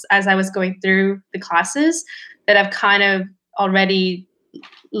skills as I was going through the classes that I've kind of already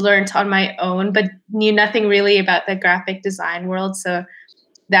learned on my own, but knew nothing really about the graphic design world. So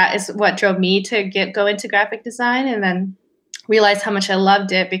that is what drove me to go into graphic design, and then realized how much I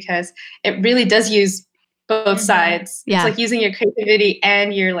loved it because it really does use both sides. Yeah. It's like using your creativity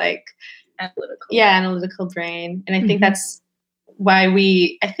and your like analytical brain. And I think that's why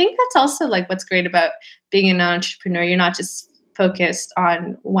I think that's also like what's great about being an entrepreneur. You're not just focused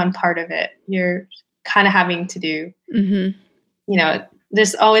on one part of it. You're kind of having to do,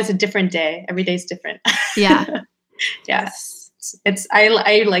 there's always a different day. Every day's different. Yeah. Yes.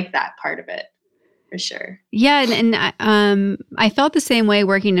 I like that part of it. For sure. Yeah. And I felt the same way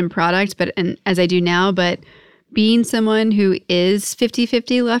working in product, and as I do now, but being someone who is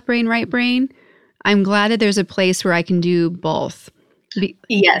 50-50 left brain, right brain, I'm glad that there's a place where I can do both.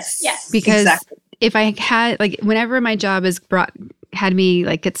 Yes. Because if I had, like, whenever my job had me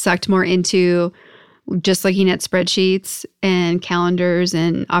like get sucked more into just looking at spreadsheets and calendars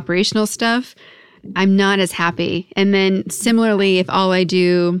and operational stuff, I'm not as happy. And then similarly, if all I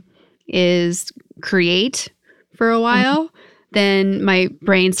do is create for a while, then my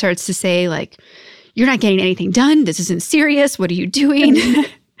brain starts to say like, you're not getting anything done. This isn't serious. What are you doing?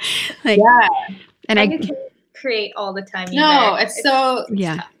 And I can create all the time. It's so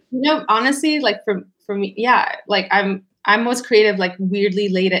honestly, like for me, like I'm most creative like weirdly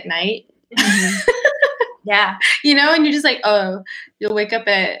late at night. Yeah. And you're just like, oh, you'll wake up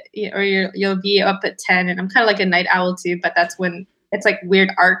or you'll be up at 10, and I'm kind of like a night owl too, but that's when it's like weird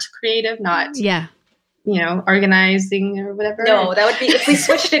art creative, not organizing or whatever. No, that would be, if we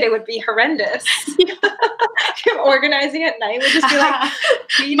switched it would be horrendous. Organizing at night would just be like,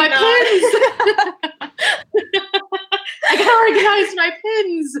 my pins. I gotta organize my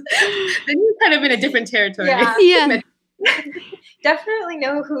pins. Then you're kind of in a different territory. Yeah. Definitely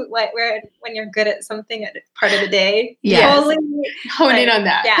know where when you're good at something at part of the day. Yeah. Totally hone in on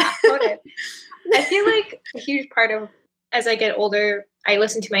that. Yeah, hone in. I feel like a huge part of, as I get older, I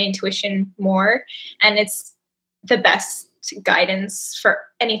listen to my intuition more, and it's the best guidance for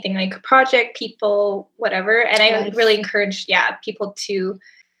anything, like project, people, whatever. And I really encourage, people to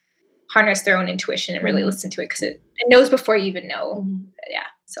harness their own intuition and really listen to it, because it knows before you even know. Yeah.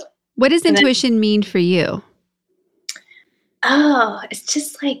 So what does intuition mean for you? Oh, it's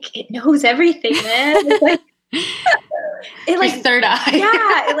just like, it knows everything, man. It's like, it like third eye.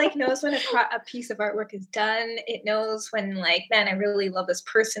 Yeah, it like knows when a piece of artwork is done. It knows when like, man, I really love this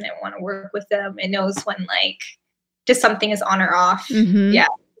person, I want to work with them. It knows when like just something is on or off. Yeah,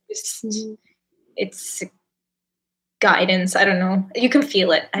 it's guidance. I don't know. You can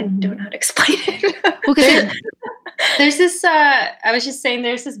feel it. I don't know how to explain it. Okay. There's this, I was just saying,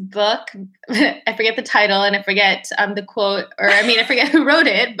 there's this book, I forget the title and I forget the quote, I forget who wrote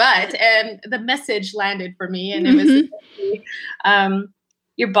it, but the message landed for me, and it was,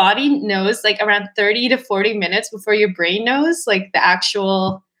 your body knows like around 30 to 40 minutes before your brain knows like the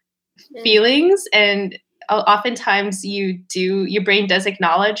actual feelings. And oftentimes your brain does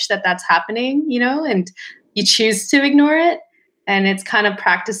acknowledge that that's happening, and you choose to ignore it. And it's kind of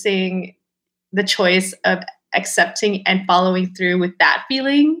practicing the choice of accepting and following through with that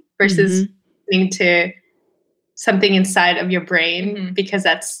feeling versus listening to something inside of your brain, because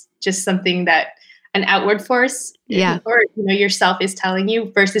that's just something that an outward force or yourself is telling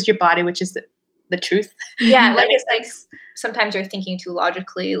you versus your body, which is the truth. Yeah, like it's like sometimes you're thinking too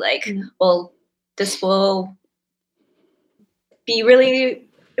logically, like, well, this will be really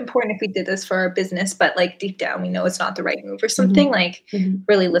important if we did this for our business, but like deep down we know it's not the right move or something. Like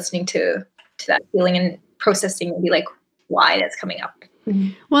really listening to that feeling and processing maybe like why that's coming up.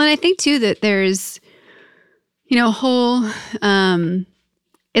 Well, and I think too that there's whole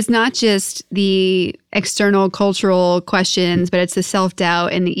it's not just the external cultural questions, but it's the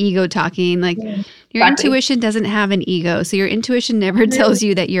self-doubt and the ego talking. Like your intuition doesn't have an ego. So your intuition never tells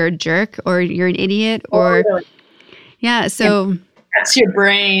you that you're a jerk or you're an idiot or so that's your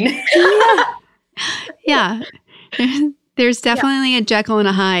brain. There's definitely a Jekyll and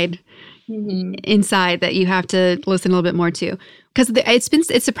a Hyde inside that you have to listen a little bit more to. Because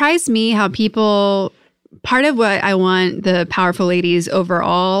it surprised me how people, part of what I want the Powerful Ladies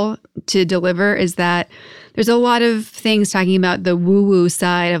overall to deliver is that there's a lot of things talking about the woo-woo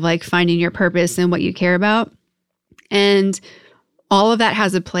side of like finding your purpose and what you care about. And all of that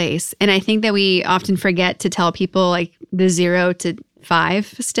has a place. And I think that we often forget to tell people like the 0 to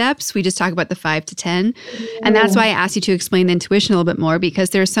 5 steps. We just talk about the 5 to 10. And that's why I asked you to explain the intuition a little bit more,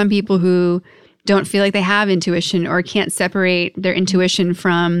 because there are some people who don't feel like they have intuition or can't separate their intuition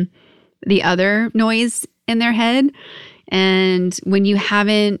from the other noise in their head. And when you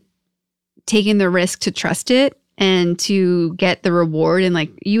haven't taken the risk to trust it and to get the reward, and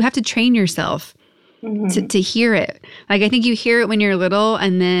like you have to train yourself to hear it. Like I think you hear it when you're little,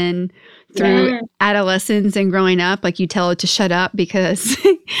 and then through adolescence and growing up, like you tell it to shut up because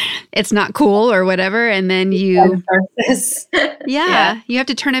it's not cool or whatever. And then you have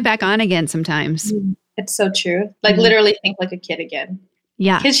to turn it back on again sometimes. It's so true. Like literally think like a kid again.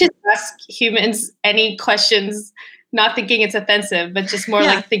 Yeah. Kids just ask humans any questions, not thinking it's offensive, but just more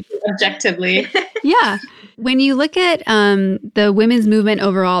like thinking objectively. Yeah. When you look at the women's movement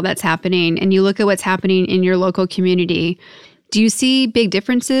overall that's happening, and you look at what's happening in your local community, do you see big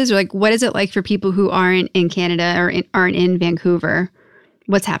differences? Or like, what is it like for people who aren't in Canada or aren't in Vancouver?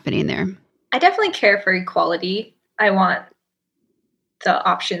 What's happening there? I definitely care for equality. I want the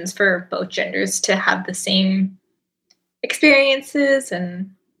options for both genders to have the same experiences and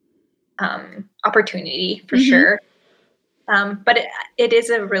opportunity for sure. But it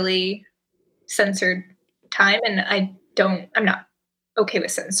is a really censored time, and I'm not okay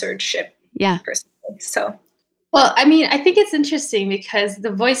with censorship personally. So, well, I mean, I think it's interesting because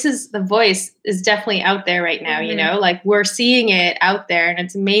the voice is definitely out there right now, like we're seeing it out there and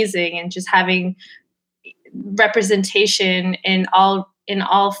it's amazing, and just having representation in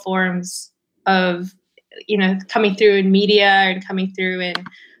all forms of, coming through in media and coming through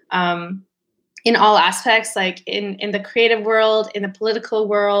in all aspects, like in the creative world, in the political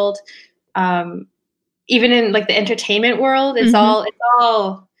world, even in like the entertainment world, it's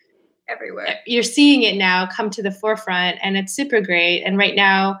all everywhere. You're seeing it now come to the forefront, and it's super great. And right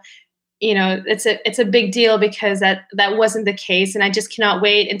now, it's a big deal because that wasn't the case, and I just cannot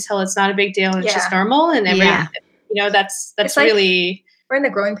wait until it's not a big deal and it's just normal. And that's really, we're in the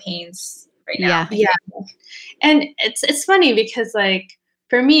growing pains right now. Yeah. And it's funny because like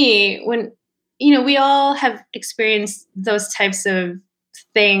for me, when we all have experienced those types of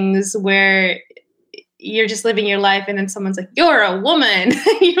things where you're just living your life and then someone's like, you're a woman.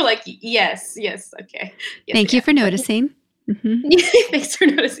 You're like, yes, okay. Yes, Thank you for noticing. Thanks for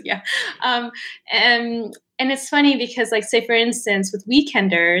noticing. Yeah. And it's funny because like, say for instance, with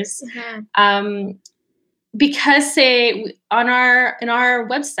Weekenders, because say in our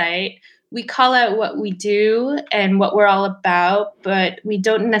website, we call out what we do and what we're all about, but we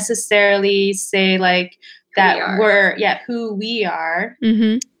don't necessarily say like that who we are.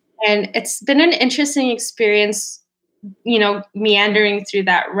 And it's been an interesting experience, meandering through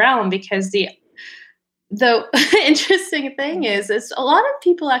that realm, because the interesting thing is a lot of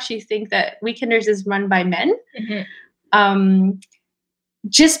people actually think that Weekenders is run by men.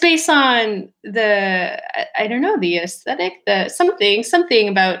 Just based on the aesthetic, something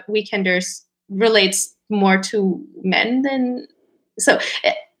about Weekenders relates more to men than so,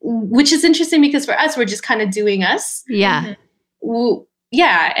 which is interesting because for us, we're just kind of doing us. Yeah.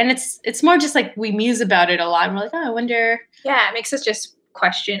 Yeah, and it's more just like we muse about it a lot, and we're like, oh, I wonder. Yeah, it makes us just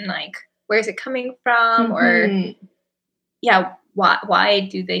question like, where is it coming from, or why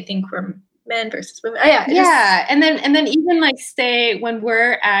do they think we're men versus women. Oh, yeah. Yeah. And then even like say when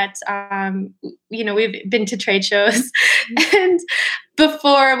we're at, we've been to trade shows and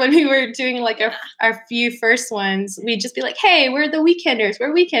before when we were doing like our few first ones, we'd just be like, hey, we're weekenders.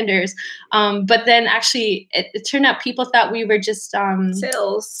 But then actually it turned out people thought we were just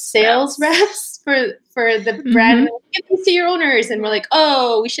sales reps for the brand. Give these to your owners. And we're like,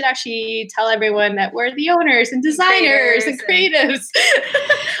 oh, we should actually tell everyone that we're the owners and designers and creatives.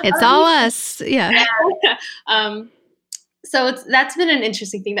 It's all us. Yeah. So that's been an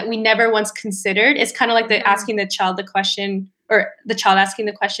interesting thing that we never once considered. It's kind of like asking the child the question, or the child asking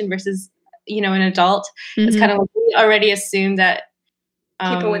the question versus, an adult. It's kind of like we already assume that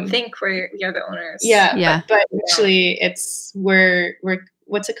people would think we're the owners. Yeah. But actually we're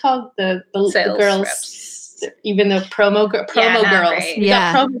what's it called? The girls reps. Even the promo girls. Right. We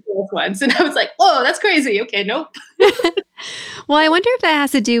got promo girls once. And I was like, whoa, that's crazy. Okay, nope. Well, I wonder if that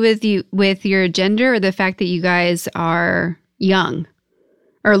has to do with your gender or the fact that you guys are young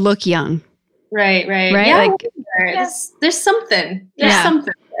or look young. Right. Yeah, like there's something. There's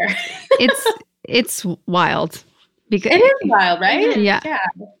something there. It's wild. Because it is wild, right? Yeah.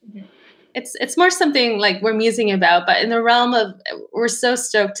 It's more something like we're musing about, but in the realm of, we're so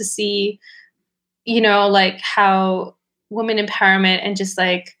stoked to see, like how women empowerment and just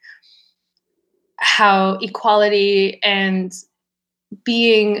like how equality and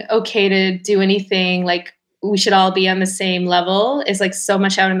being okay to do anything, like we should all be on the same level, is like so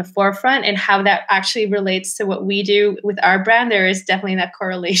much out in the forefront, and how that actually relates to what we do with our brand. There is definitely that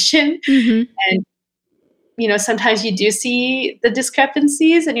correlation. And sometimes you do see the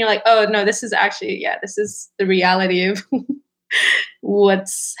discrepancies and you're like, oh no, this is actually, this is the reality of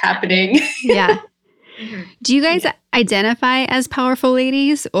what's happening. Yeah. Do you guys identify as powerful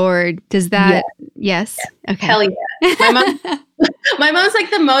ladies, or does that? Yes. Okay. Hell yeah. My mom's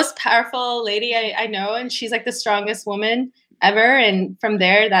like the most powerful lady I know. And she's like the strongest woman ever. And from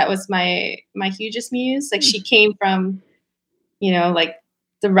there, that was my hugest muse. Like she came from, like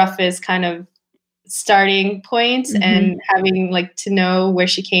the roughest kind of starting point, and having like to know where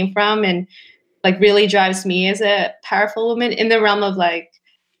she came from, and like really drives me as a powerful woman in the realm of like,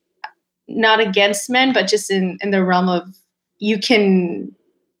 not against men, but just in the realm of, you can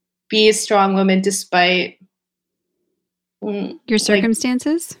be a strong woman despite your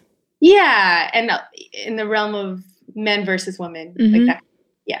circumstances. And in the realm of men versus women, like that.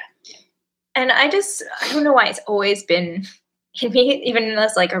 Yeah. And I don't know why it's always been in me, even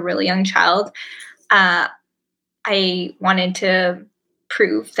as like a really young child. I wanted to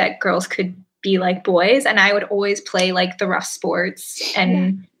prove that girls could be like boys, and I would always play like the rough sports,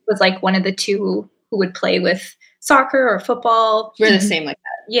 and was like one of the two who would play with soccer or football. We're the same like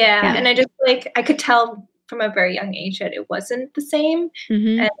that. Yeah. And I just like, I could tell from a very young age that it wasn't the same.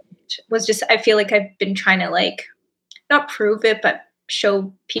 And was just, I feel like I've been trying to like, not prove it, but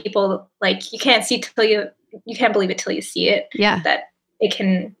show people like, you can't believe it till you see it. Yeah. That it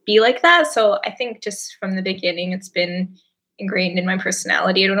can be like that. So I think just from the beginning, it's been ingrained in my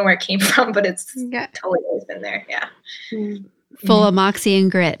personality. I don't know where it came from, but it's totally always been there. Yeah. Full of moxie and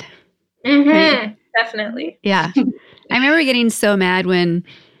grit. Right? Definitely. Yeah. I remember getting so mad when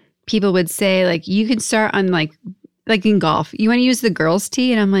people would say, like, you can start on like in golf, you want to use the girls'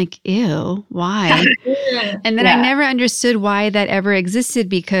 tee? And I'm like, ew, why? And then I never understood why that ever existed,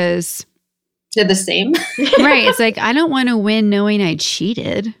 because they're the same. Right. It's like, I don't want to win knowing I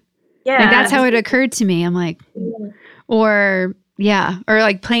cheated. Yeah. Like, that's how it occurred to me. I'm like, or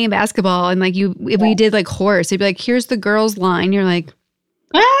like playing basketball, and like if we did like horse, it'd be like, here's the girls' line. You're like,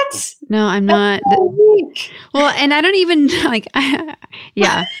 what? No, I'm not. Well, and I don't even like,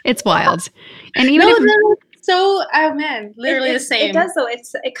 it's wild. And even literally the same. It does though.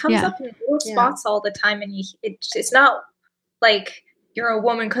 It comes up in little spots all the time, and it's not like you're a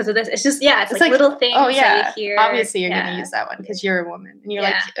woman because of this. It's just it's like little things. Oh yeah, that you hear. Obviously you're going to use that one because you're a woman, and you're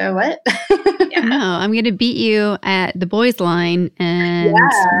like, what? No, I'm going to beat you at the boys' line, and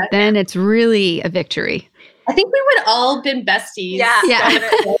then it's really a victory. I think we would all been besties. Yeah.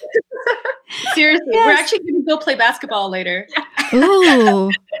 Seriously, we're actually going to go play basketball later.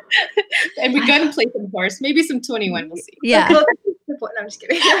 Ooh. And we're going to play some horse, maybe some 21. We'll see. Yeah. No, I'm just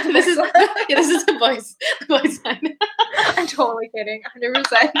kidding. This is the boys line. I'm totally kidding.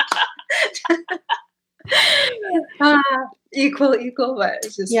 100%. Equal, but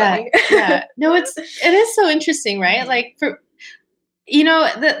it's just funny. Yeah. No, it is so interesting, right? Like for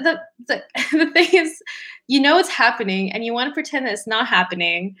the thing is, it's happening, and you want to pretend that it's not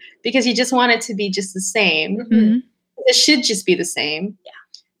happening because you just want it to be just the same. Mm-hmm. It should just be the same. Yeah.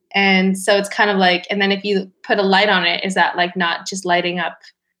 And so it's kind of like, and then if you put a light on it, is that like not just lighting up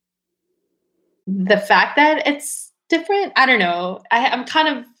the fact that it's different, I don't know. I'm kind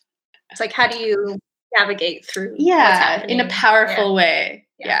of, it's like, how do you navigate through what's in happening? a powerful way.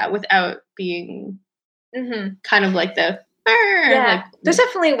 Yeah. Without being Mm-hmm. kind of like the Yeah, there's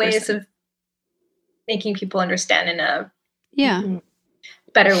definitely ways person. of making people understand in a Yeah.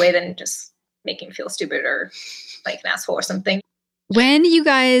 better way than just making you feel stupid or like an asshole or something. When you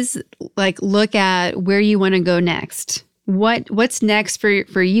guys like look at where you want to go next, what's next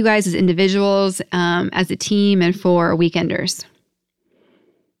for you guys as individuals, as a team, and for Weekenders?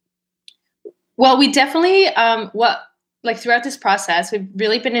 Well, we definitely throughout this process, we've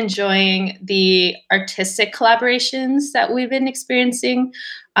really been enjoying the artistic collaborations that we've been experiencing,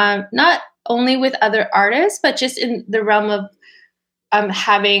 not only with other artists, but just in the realm of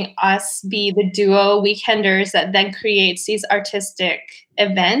having us be the duo Weekenders that then creates these artistic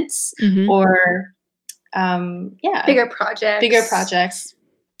events or bigger projects.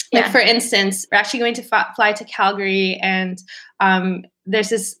 Like for instance, we're actually going to fly to Calgary, and there's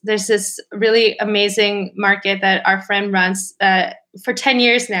this really amazing market that our friend runs for 10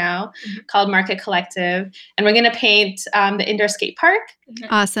 years now called Market Collective, and we're going to paint the indoor skate park.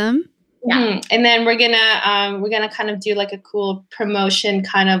 Awesome. Yeah. And then we're gonna kind of do like a cool promotion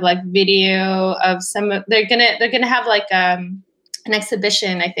kind of like video of they're gonna have like an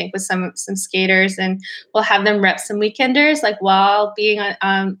exhibition, I think, with some skaters, and we'll have them rep some Weekenders like while being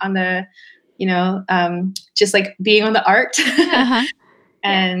on the, just like being on the art.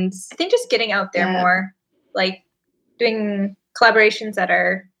 And I think just getting out there more, like doing collaborations that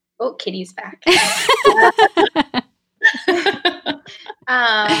are Kitty's back.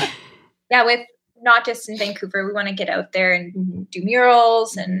 With not just in Vancouver, we want to get out there and do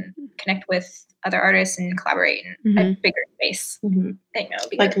murals and connect with other artists and collaborate in a bigger space. I think that would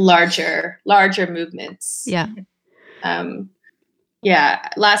be like good. larger movements. Yeah.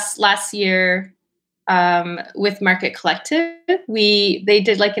 Last year, with Market Collective, they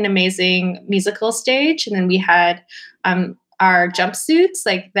did like an amazing musical stage, and then we had our jumpsuits,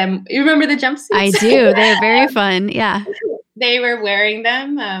 like them. You remember the jumpsuits? I do. They're very fun. Yeah. They were wearing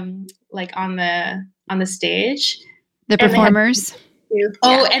them like on the stage. The performers.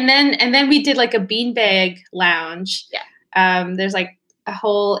 And then we did like a beanbag lounge. Yeah. There's like a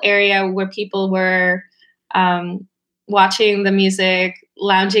whole area where people were watching the music,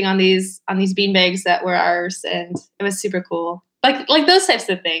 lounging on these beanbags that were ours, and it was super cool. Like those types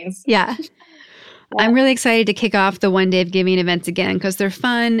of things. Yeah. I'm really excited to kick off the One Day of Giving events again because they're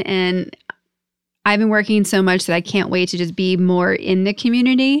fun, and I've been working so much that I can't wait to just be more in the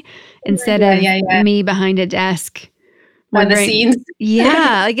community instead of me behind a desk. On the scenes.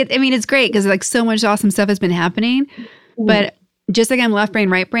 Yeah. It's great because like so much awesome stuff has been happening. But just like I'm left brain,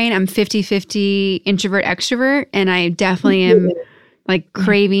 right brain, I'm 50-50 introvert, extrovert. And I definitely am like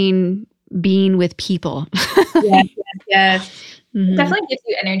craving being with people. Yes. Definitely gives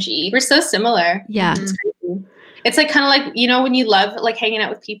you energy. We're so similar. Yeah. It's crazy. It's like kind of like, when you love like hanging out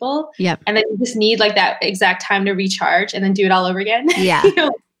with people. Yep. And then you just need like that exact time to recharge and then do it all over again. Yeah.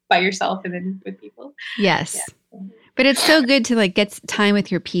 By yourself and then with people. Yes. Yeah. But it's so good to like get time with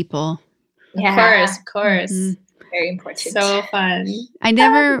your people. Yeah. Of course. Very important. So fun.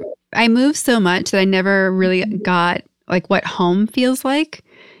 I moved so much that I never really got like what home feels like.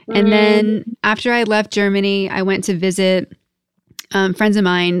 And then after I left Germany, I went to visit friends of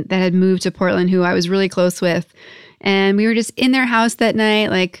mine that had moved to Portland who I was really close with. And we were just in their house that night,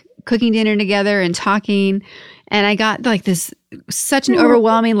 like cooking dinner together and talking. And I got like such an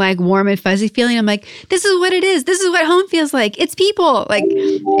overwhelming, like warm and fuzzy feeling. I'm like, this is what it is. This is what home feels like. It's people. Like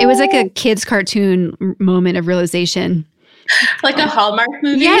it was like a kid's cartoon moment of realization. Like a Hallmark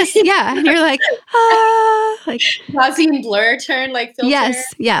movie? Yes, yeah. And you're like, like Fuzzy and Blur turn like filter.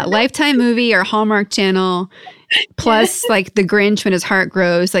 Yes, yeah. Lifetime movie or Hallmark Channel plus like The Grinch when his heart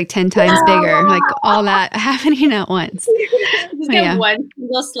grows like 10 times bigger. Like all that happening at once. Just get one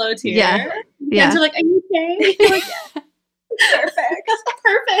single slow tear. Yeah. Yeah. Like, are you okay? You're like, yeah.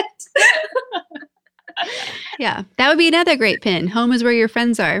 Perfect. Yeah. That would be another great pin. Home is where your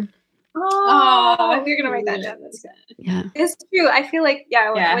friends are. Oh, you're gonna write that down. That's good. Yeah, it's true. I feel like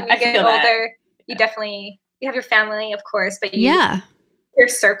when you get older, you have your family, of course, but your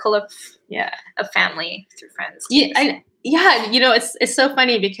circle of family through friends. It's so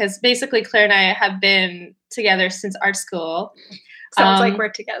funny because basically Claire and I have been together since art school. Sounds like we're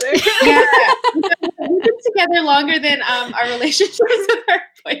together. Yeah, we've been together longer than our relationships with our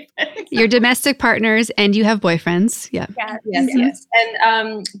boyfriends. You're domestic partners and you have boyfriends. Yeah. Yes.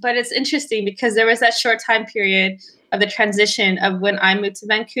 And but it's interesting because there was that short time period of the transition of when I moved to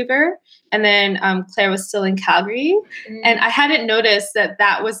Vancouver, And then Claire was still in Calgary. And I hadn't noticed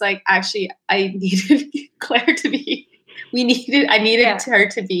that was like, actually, I needed Claire to be, I needed her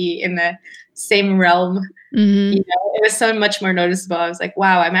to be in the same realm. You know, it was so much more noticeable. I was like,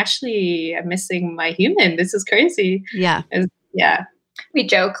 wow, I'm missing my human. This is crazy. Yeah. We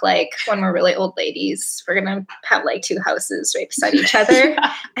joke, like, when we're really old ladies, we're going to have like 2 houses right beside each other.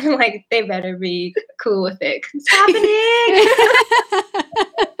 And like, they better be cool with it. What's happening?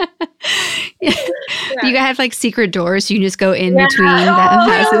 You have like secret doors. You can just go in between the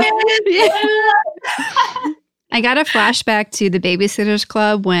houses. I got a flashback to the Babysitters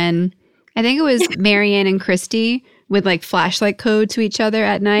Club when I think it was Marianne and Christy would like flashlight code to each other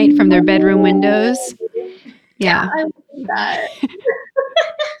at night from their bedroom windows. Yeah. I love that.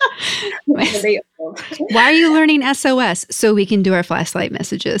 Why are you learning SOS? So we can do our flashlight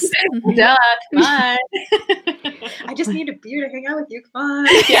messages. Duh, come on. I just need a beer to hang out with you. Come on.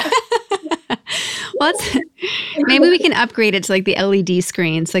 Yeah. Well, maybe we can upgrade it to like the LED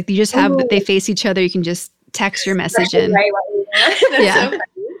screens. Like you just have, they face each other. You can just text your message in. Yeah. So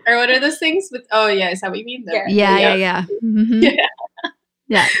or what are those things with, is that what you mean? Yeah. Mm-hmm.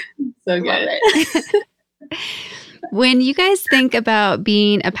 Yeah. So good. When you guys think about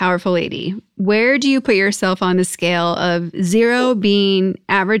being a powerful lady, where do you put yourself on the scale of 0 being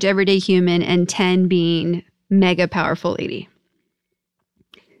average everyday human and 10 being mega powerful lady?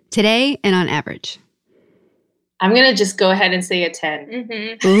 Today and on average. I'm going to just go ahead and say a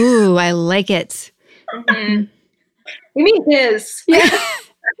 10. Ooh, I like it. We mean his. Yeah.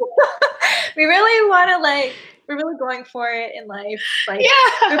 We really want to we're really going for it in life.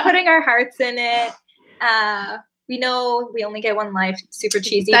 We're putting our hearts in it. We know we only get one life. Super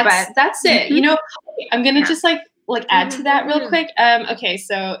cheesy, but that's it. You know, I'm gonna just like add to that real quick. Okay,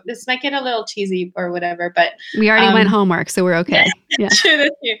 so this might get a little cheesy or whatever, but we already went Hallmark, so we're okay. Yeah. True,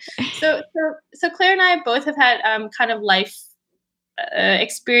 that's true. So Claire and I both have had kind of life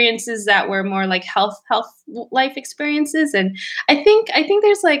experiences that were more like health life experiences, and I think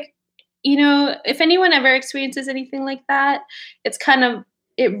there's like, you know, if anyone ever experiences anything like that, it's kind of,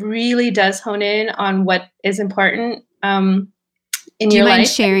 it really does hone in on what is important in your life. Do you mind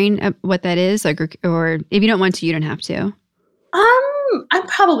sharing what that is? Or if you don't want to, you don't have to. I'm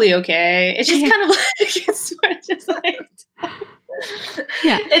probably okay. It's just kind of like, it's just like,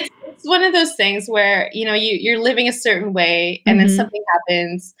 it's one of those things where, you know, you're living a certain way and then something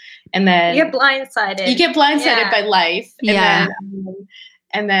happens and then you get blindsided. By life.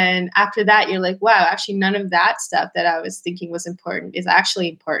 And then after that, you're like, wow, actually none of that stuff that I was thinking was important is actually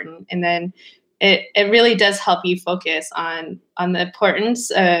important. And then it really does help you focus on the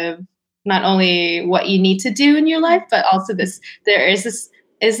importance of not only what you need to do in your life, but also there is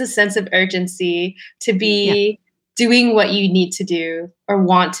a sense of urgency to be doing what you need to do or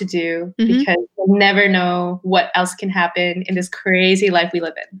want to do, because you'll never know what else can happen in this crazy life we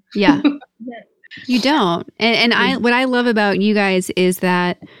live in. Yeah. You don't. And what I love about you guys is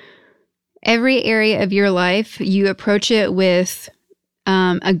that every area of your life, you approach it with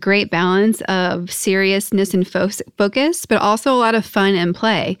a great balance of seriousness and focus, but also a lot of fun and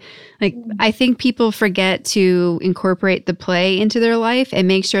play. Like, I think people forget to incorporate the play into their life and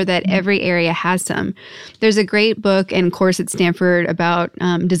make sure that every area has some. There's a great book and course at Stanford about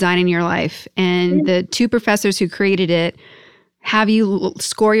designing your life. And the 2 professors who created it have you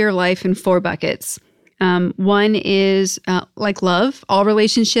score your life in 4 buckets. One is like love, all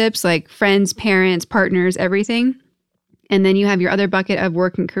relationships, like friends, parents, partners, everything. And then you have your other bucket of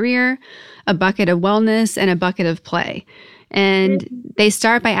work and career, a bucket of wellness, and a bucket of play. And they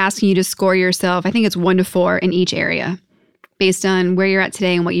start by asking you to score yourself, I think it's 1 to 4 in each area, based on where you're at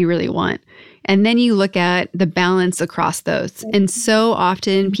today and what you really want. And then you look at the balance across those. And so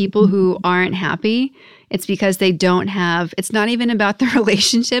often people who aren't happy, it's because they don't have, it's not even about the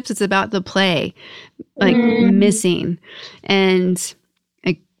relationships, it's about the play, like missing. And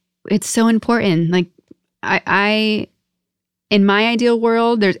it's so important. Like I in my ideal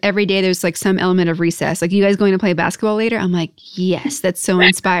world, every day there's like some element of recess. Like, you guys going to play basketball later? I'm like, yes, that's so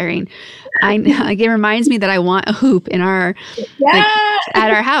inspiring. It reminds me that I want a hoop in our at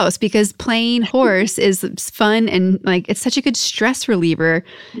our house, because playing horse is fun and like it's such a good stress reliever.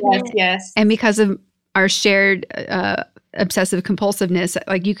 Yes. And because of our shared obsessive compulsiveness,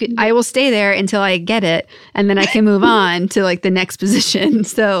 like I will stay there until I get it, and then I can move on to like the next position.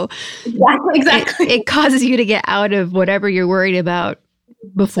 So exactly. It causes you to get out of whatever you're worried about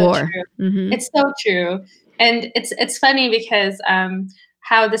before. It's so true. And it's funny because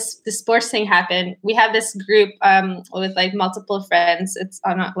how the sports thing happened. We have this group with like multiple friends. It's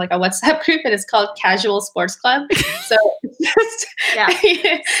on a WhatsApp group, and it's called Casual Sports Club. So it's just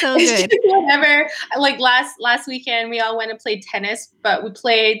So it's good. just whatever. Like last weekend, we all went and played tennis, but we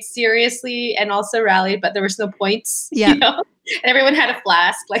played seriously and also rallied, but there was no points. Yeah. You know? And everyone had a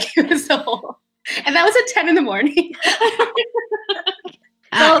flask. Like it was the whole, and that was at 10 in the morning.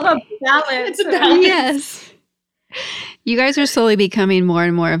 It's all about balance. It's a balance. Yes. You guys are slowly becoming more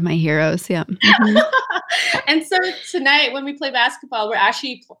and more of my heroes. Yeah. Mhm. And so tonight when we play basketball, we're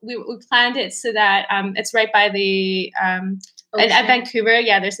actually, we planned it so that it's right by the, at Vancouver.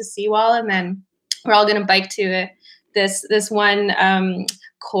 Yeah, there's a seawall. And then we're all going to bike to this one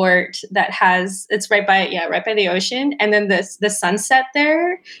court that has, it's right by the ocean. And then the sunset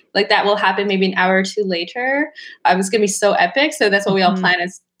there, like that will happen maybe an hour or two later. It's going to be so epic. So that's what we all plan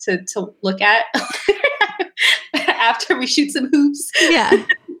is to look at after we shoot some hoops. Yeah.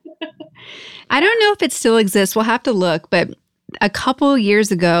 I don't know if it still exists. We'll have to look. But a couple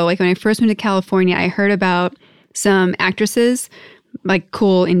years ago, like when I first went to California, I heard about some actresses, like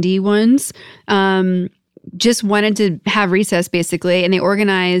cool indie ones, just wanted to have recess basically. And they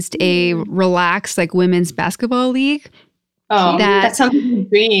organized a relaxed like women's basketball league. Oh, that sounds like a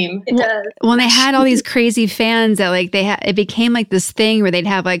dream. It does. Well, they had all these crazy fans that like it became like this thing where they'd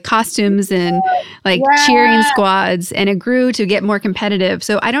have like costumes and like cheering squads, and it grew to get more competitive.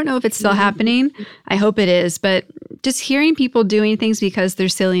 So I don't know if it's still happening. I hope it is, but just hearing people doing things because they're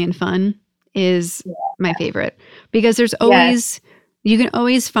silly and fun is my favorite, because there's always, you can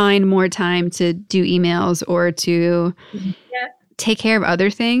always find more time to do emails or to take care of other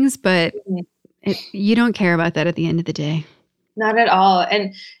things, but you don't care about that at the end of the day. Not at all.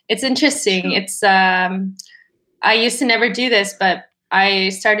 And it's interesting. It's, I used to never do this, but I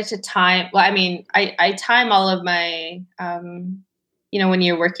started to time. Well, I mean, I time all of my, when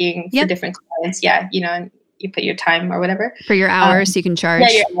you're working for different clients, and you put your time or whatever. For your hours, you can charge.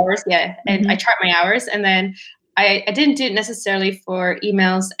 Yeah, your hours, And I chart my hours. And then I didn't do it necessarily for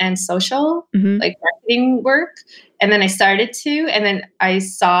emails and social, like marketing work. And then I started to, and then I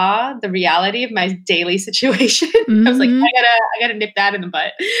saw the reality of my daily situation. I was like, I gotta nip that in the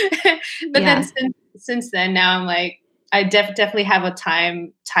butt. But then since then, now I'm like, I definitely have a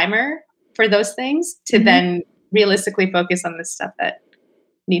timer for those things to then realistically focus on the stuff that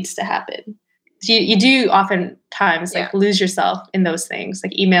needs to happen. So you do oftentimes like lose yourself in those things,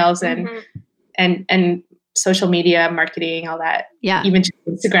 like emails and social media marketing, all that. Yeah. Even just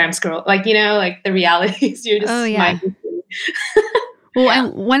Instagram scroll, like, like the realities you're just Well,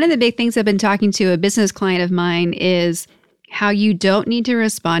 and one of the big things I've been talking to a business client of mine is how you don't need to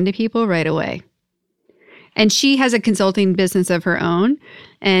respond to people right away. And she has a consulting business of her own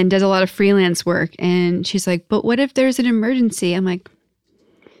and does a lot of freelance work. And she's like, but what if there's an emergency? I'm like,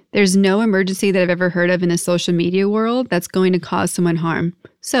 there's no emergency that I've ever heard of in a social media world that's going to cause someone harm.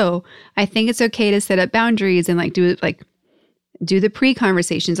 So I think it's okay to set up boundaries and do the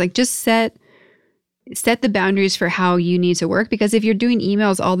pre-conversations, like just set the boundaries for how you need to work. Because if you're doing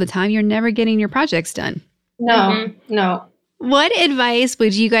emails all the time, you're never getting your projects done. No. What advice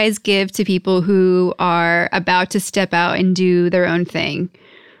would you guys give to people who are about to step out and do their own thing?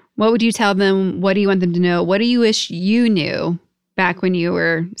 What would you tell them? What do you want them to know? What do you wish you knew back when you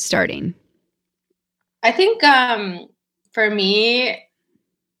were starting? I think for me,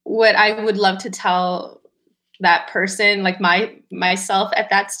 what I would love to tell that person, like myself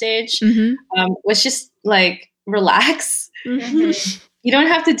at that stage, was just like, relax. You don't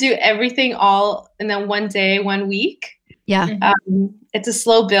have to do everything all in then one day, 1 week. Yeah. It's a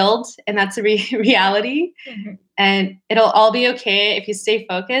slow build, and that's a reality. And it'll all be okay if you stay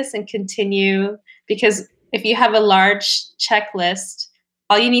focused and continue, because if you have a large checklist,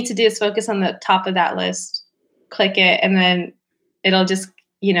 all you need to do is focus on the top of that list, click it, and then it'll just,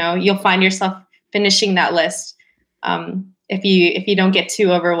 you'll find yourself finishing that list. If you don't get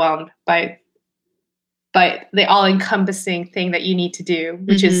too overwhelmed by the all-encompassing thing that you need to do,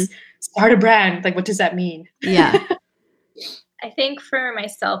 which is start a brand. Like, what does that mean? Yeah. I think for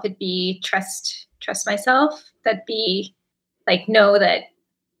myself, it'd be trust myself. That'd be like, know that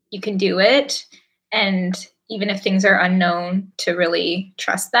you can do it. And even if things are unknown, to really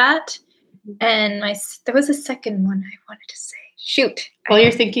trust that. And there was a second one I wanted to say. Shoot. While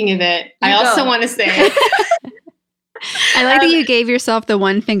you're thinking of it, I also want to say. I like that you gave yourself the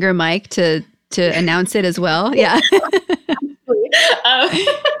one finger mic to announce it as well. Yeah.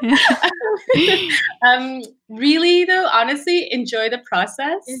 Really though, honestly, enjoy the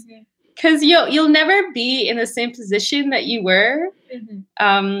process, because you'll never be in the same position that you were,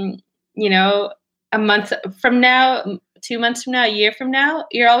 a month from now, 2 months from now, a year from now,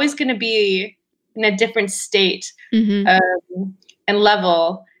 you're always going to be in a different state and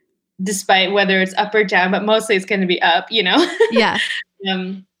level, despite whether it's up or down, but mostly it's going to be up, Yeah.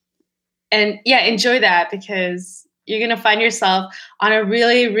 And yeah, enjoy that, because you're going to find yourself on a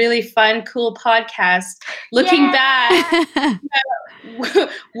really, really fun, cool podcast looking back.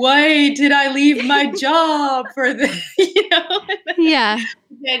 Why did I leave my job for this? Yeah.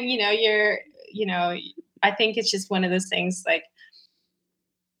 And I think it's just one of those things, like,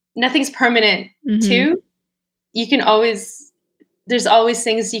 nothing's permanent too. You can there's always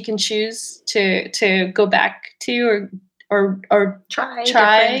things you can choose to go back to or try.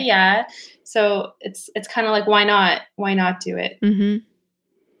 Yeah. So it's kind of like, why not do it?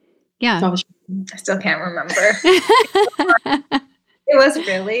 Yeah. I still can't remember. It was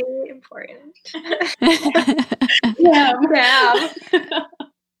really important. Yeah.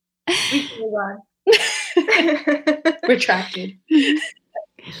 We can move on. Retracted.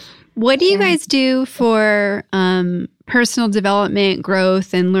 What do you guys do for personal development,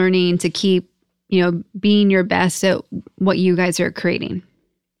 growth, and learning to keep, being your best at what you guys are creating?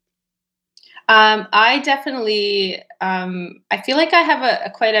 I definitely, I feel like I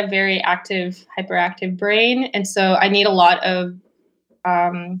have quite a very active, hyperactive brain. And so I need a lot of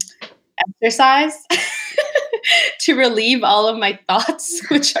exercise to relieve all of my thoughts,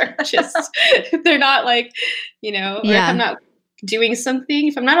 which are just, they're not like, or if I'm not doing something,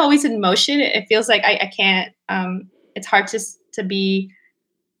 if I'm not always in motion, it feels like I can't, it's hard to be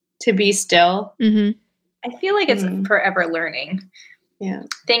still. I feel like it's forever learning. Yeah.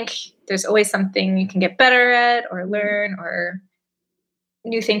 I think there's always something you can get better at or learn, or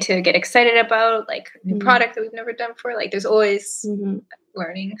new thing to get excited about, like a new product that we've never done before. Like there's always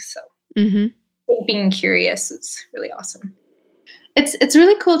learning. So being curious is really awesome. It's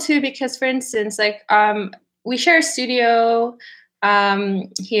really cool too, because for instance, like we share a studio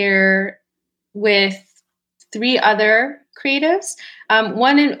here with 3 other creatives,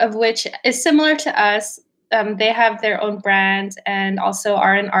 one of which is similar to us. They have their own brands and also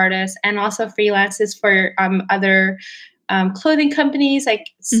are an artist, and also freelances for other clothing companies, like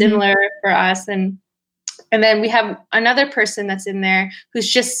similar for us. And then we have another person that's in there who's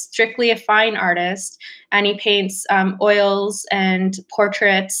just strictly a fine artist, and he paints oils and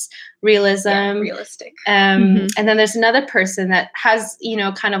portraits, realistic. And then there's another person that has,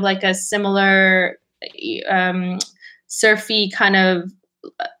 kind of like a similar surfy kind of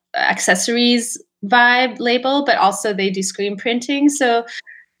accessories vibe label, but also they do screen printing. So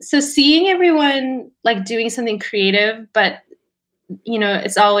seeing everyone like doing something creative, but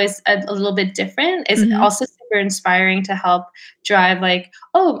it's always a little bit different, is also super inspiring to help drive, like,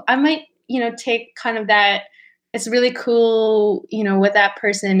 oh, I might, take kind of that, it's really cool, what that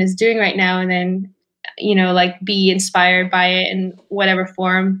person is doing right now, and then, like be inspired by it in whatever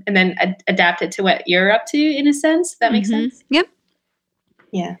form, and then adapt it to what you're up to, in a sense. If that makes sense? Yep.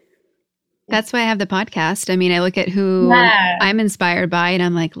 Yeah. That's why I have the podcast. I mean, I look at who I'm inspired by, and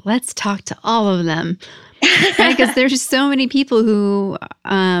I'm like, let's talk to all of them. Right? Because there's just so many people who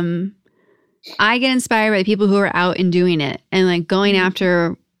I get inspired by, the people who are out and doing it and like going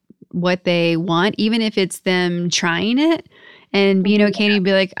after what they want, even if it's them trying it and being okay to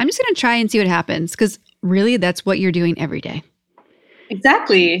be like, I'm just going to try and see what happens. Because really, that's what you're doing every day.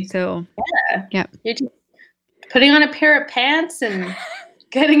 Exactly. So, yeah. You're just putting on a pair of pants and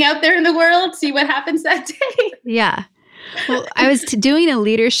getting out there in the world, see what happens that day. Yeah. Well, I was doing a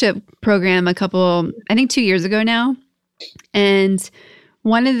leadership program I think 2 years ago now. And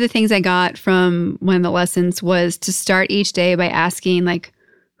one of the things I got from one of the lessons was to start each day by asking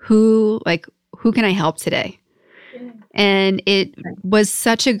who can I help today? And it was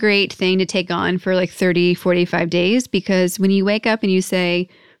such a great thing to take on for 30, 45 days, because when you wake up and you say,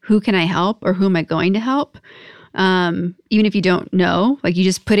 who can I help, or who am I going to help? Even if you don't know, you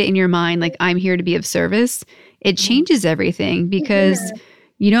just put it in your mind, I'm here to be of service. It changes everything, because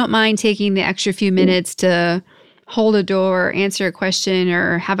you don't mind taking the extra few minutes to hold a door, or answer a question,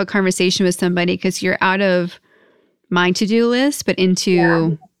 or have a conversation with somebody, because you're out of my to-do list, but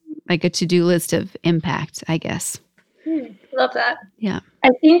into a to-do list of impact, I guess. Love that. Yeah. I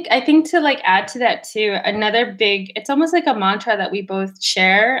think to add to that too, another big, it's almost like a mantra that we both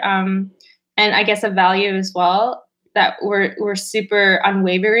share, and I guess a value as well, that we're super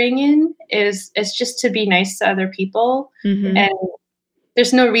unwavering in, is just to be nice to other people. And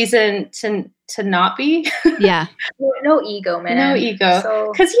there's no reason to not be. Yeah. No ego, man. No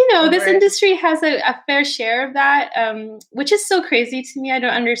ego. Because, this industry has a fair share of that, which is so crazy to me. I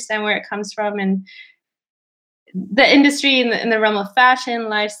don't understand where it comes from. And the industry in the realm of fashion,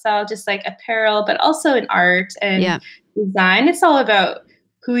 lifestyle, just like apparel, but also in art. And design. It's all about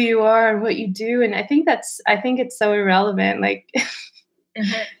who you are and what you do. And I think it's so irrelevant. Like,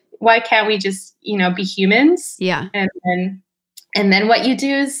 why can't we just, be humans? Yeah. And then what you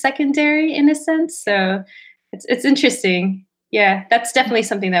do is secondary in a sense. So it's interesting. Yeah, that's definitely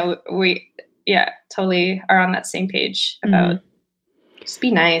something that we totally are on that same page about. Just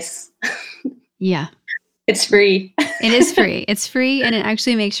be nice. Yeah. It's free. It is free. It's free, and it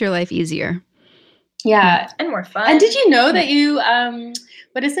actually makes your life easier. Yeah. And more fun. And did you know that you,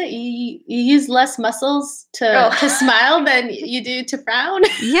 what is it? You use less muscles to smile than you do to frown?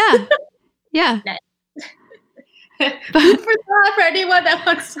 Yeah. Yeah. For anyone that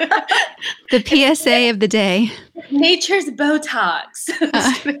wants to. The PSA of the day. Nature's Botox.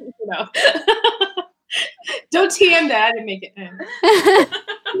 Don't TM that and make it in.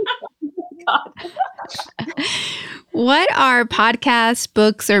 God. What are podcasts,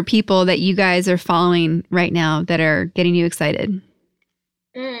 books, or people that you guys are following right now that are getting you excited?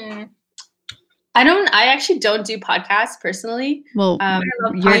 I actually don't do podcasts personally. Well,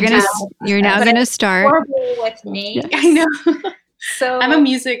 you're now gonna start. Horrible with names. I know. So I'm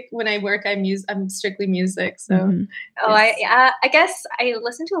when I work, I'm strictly music. So I guess I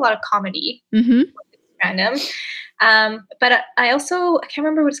listen to a lot of comedy. Random. But I can't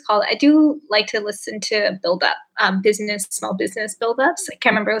remember what it's called. I do like to listen to build up, small business build-ups. I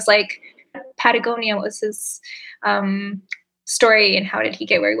can't remember. It was like Patagonia was his story and how did he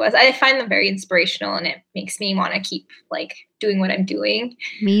get where he was. I find them very inspirational and it makes me want to keep like doing what I'm doing.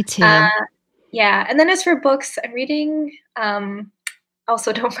 Me too. Yeah. And then as for books, I'm reading,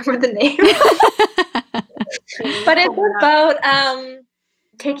 also don't remember the name, but it's about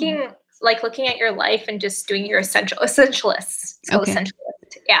looking at your life and just doing your essentialists. It's called Essentialist.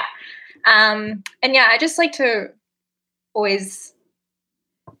 Yeah. And yeah, I just like to always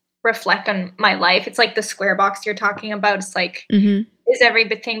reflect on my life. It's like the square box you're talking about. It's like, is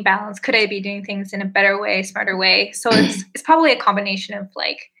everything balanced? Could I be doing things in a better way, smarter way? So it's probably a combination of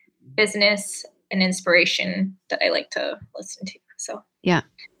like business and inspiration that I like to listen to. So yeah,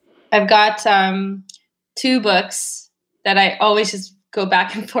 I've got 2 books that I always just go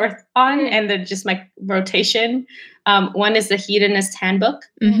back and forth on, and they're just my rotation. One is the Hedonist Handbook.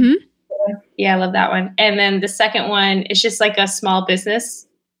 Yeah, I love that one. And then the second one is just like a small business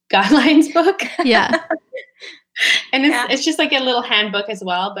guidelines book. Yeah. And it's just like a little handbook as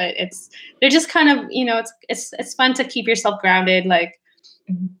well, but they're just kind of, it's fun to keep yourself grounded, like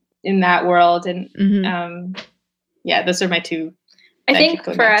in that world. And those are my 2. I think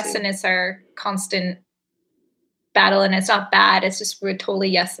for us, and it's our constant battle, and it's not bad. It's just we're totally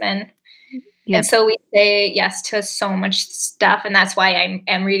yes men. Yep. And so we say yes to so much stuff. And that's why I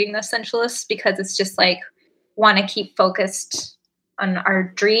am reading The Essentialist, because it's just like want to keep focused on our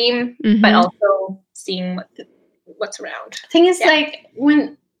dream, but also seeing what's around. Thing is, like,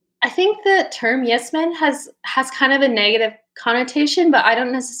 when I think the term yes men has kind of a negative connotation, but I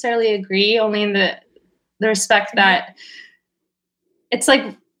don't necessarily agree, only in the respect that it's like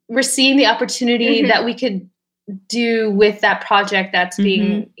we're seeing the opportunity that we could do with that project that's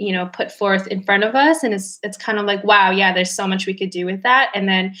being, put forth in front of us. And it's kind of like, wow, yeah, there's so much we could do with that. And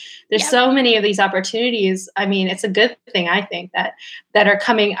then there's so many of these opportunities. I mean, it's a good thing, I think, that are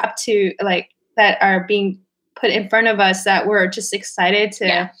coming up to, like, that are being put in front of us, that we're just excited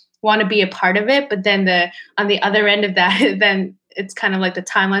to want to be a part of it. But then on the other end of that, then it's kind of like the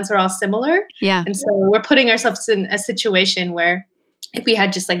timelines are all similar. Yeah. And so we're putting ourselves in a situation where if we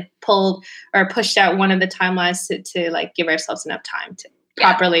had just like pulled or pushed out one of the timelines to like give ourselves enough time to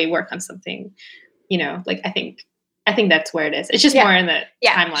properly work on something, like I think that's where it is. It's just more in the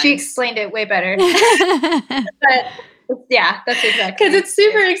timeline. She explained it way better. But that's exactly. Because it's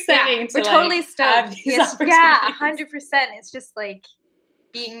super exciting. We're totally stoked. 100%. It's just like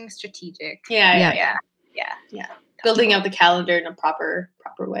being strategic. Yeah. Building out the calendar in a proper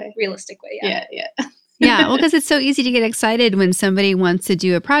way. Realistic way. Yeah. Yeah, well, because it's so easy to get excited when somebody wants to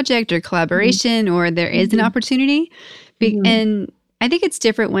do a project or collaboration or there is an opportunity. And I think it's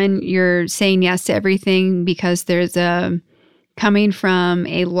different when you're saying yes to everything because there's coming from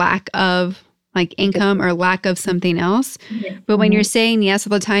a lack of like income or lack of something else. But when you're saying yes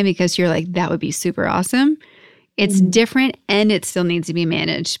all the time because you're like, that would be super awesome, it's different and it still needs to be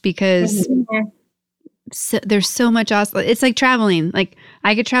managed because there's so much awesome. It's like traveling. Like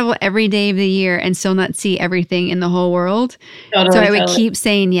I could travel every day of the year and still not see everything in the whole world. So I would keep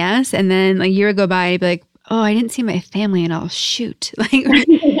saying yes. And then a year go by, I'd be like, oh, I didn't see my family and I'll shoot. Like,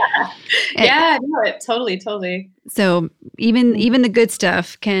 totally. So even the good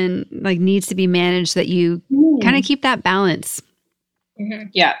stuff needs to be managed so that you kind of keep that balance.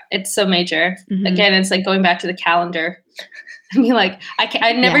 Yeah, it's so major. Again, it's like going back to the calendar. I mean, like,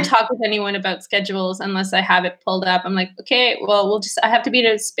 I never talk with anyone about schedules unless I have it pulled up. I'm like, okay, well, I have to be in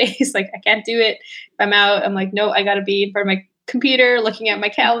a space. Like, I can't do it if I'm out. I'm like, no, I got to be in front of my computer, looking at my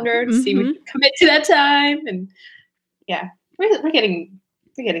calendar to see if we can commit to that time. And yeah, we're getting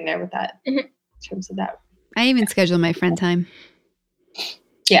there with that in terms of that. I even schedule my friend time.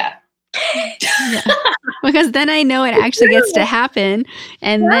 Yeah. Because then I know it actually gets to happen,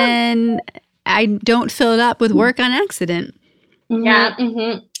 and then I don't fill it up with work on accident. Yeah.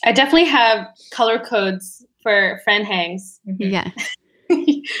 I definitely have color codes for friend hangs. Yeah.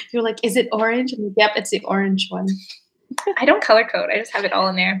 You're like, is it orange? I'm like, yep, it's the orange one. I don't color code. I just have it all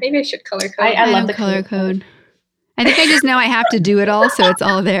in there. Maybe I should color code. I love the color code. I think I just know I have to do it all, so it's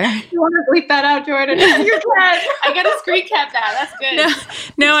all there. You want to bleep that out, Jordan? You're glad. I got a screen cap now. That's good.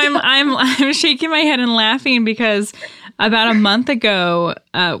 No, I'm shaking my head and laughing because about a month ago,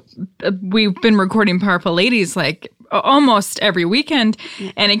 we've been recording Powerful Ladies like almost every weekend,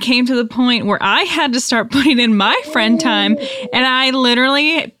 and it came to the point where I had to start putting in my friend time, and I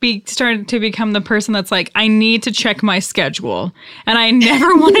literally started to become the person that's like, I need to check my schedule, and I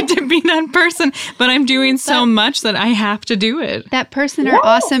never wanted to be that person, but I'm doing so much that I have to do it. That person are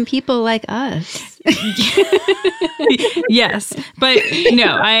awesome people like us. Yes, but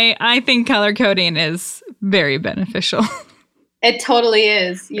no, I think color coding is very beneficial. It totally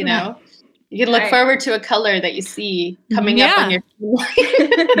is, you know. You can look forward to a color that you see coming up on your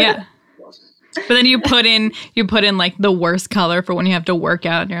timeline. Yeah. But then you put in like the worst color for when you have to work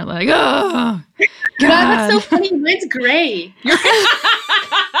out, and you're like, oh, God. That's so funny. Mine's gray.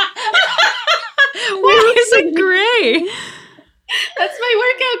 Why is it gray? That's my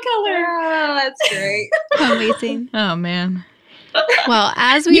workout color. Oh, that's great. Amazing. Oh, man. Well,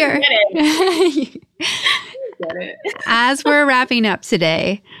 as we are, as we're wrapping up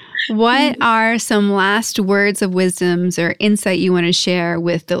today, what are some last words of wisdoms or insight you want to share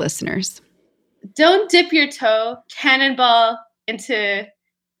with the listeners? Don't dip your toe, cannonball into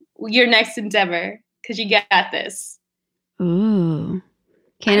your next endeavor, because you got this. Ooh.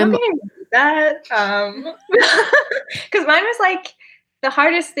 Cannonball. I don't think I did that. Because mine was like, the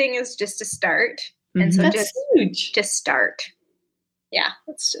hardest thing is just to start. And so That's huge. Just start. Yeah,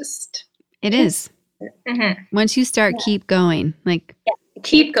 it's just. It is. Once you start, keep going. Like,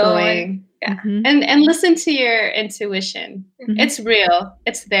 keep going. Yeah. And listen to your intuition. It's real.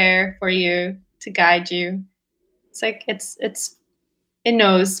 It's there for you to guide you. It's like it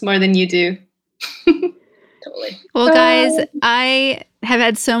knows more than you do. Totally. Well, guys, I have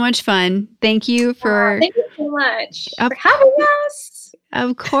had so much fun. Thank you for thank you so much for having us.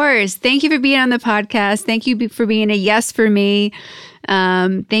 Of course. Thank you for being on the podcast. Thank you for being a yes for me.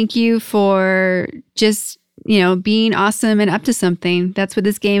 Thank you for just, being awesome and up to something. That's what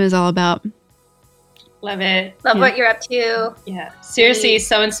this game is all about. Love it. Love what you're up to. Yeah. Seriously,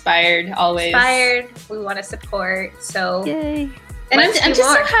 so inspired always. Inspired. We want to support. So yay. And I'm just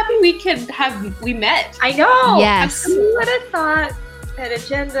so happy we met. I know. Yes. Who would have thought that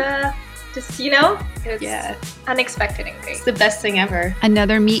agenda just, it's unexpected and great. It's the best thing ever.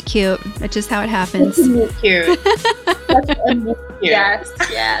 Another meet cute. That's just how it happens. Meet cute. That's a meet cute. Yes.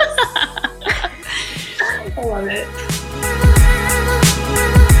 I love it.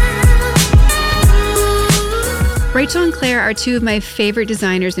 Rachel and Claire are two of my favorite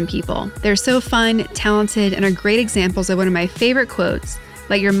designers and people. They're so fun, talented, and are great examples of one of my favorite quotes,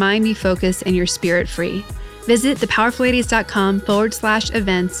 let your mind be focused and your spirit free. Visit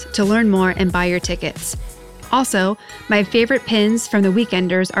thepowerfulladies.com/events to learn more and buy your tickets. Also, my favorite pins from the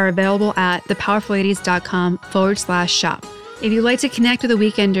Weekenders are available at thepowerfulladies.com/shop. If you'd like to connect with the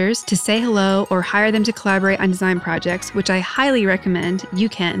Weekenders to say hello or hire them to collaborate on design projects, which I highly recommend, you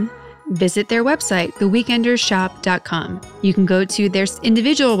can. Visit their website, theweekendershop.com. You can go to their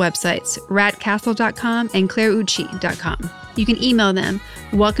individual websites, ratcastle.com and claireucci.com. You can email them,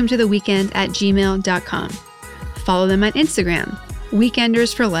 welcometotheweekend@gmail.com. Follow them on Instagram,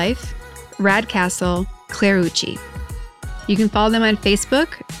 Weekenders for Life, Radcastle, Claireucci. You can follow them on Facebook,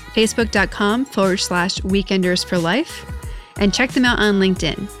 facebook.com/Weekenders for Life, and check them out on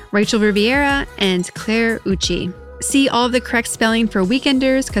LinkedIn, Rachel Riviera and Claire Ucci. See all of the correct spelling for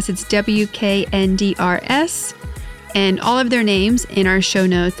Weekenders, because it's WKNDRS, and all of their names in our show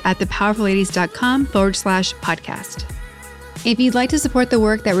notes at thepowerfulladies.com/podcast. If you'd like to support the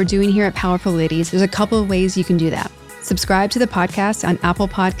work that we're doing here at Powerful Ladies, there's a couple of ways you can do that. Subscribe to the podcast on Apple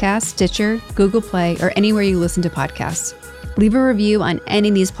Podcasts, Stitcher, Google Play, or anywhere you listen to podcasts. Leave a review on any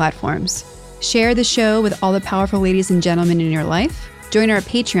of these platforms. Share the show with all the powerful ladies and gentlemen in your life. Join our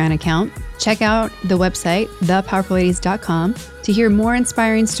Patreon account. Check out the website, thepowerfulladies.com, to hear more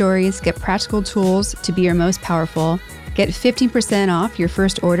inspiring stories, get practical tools to be your most powerful, Get 15% off your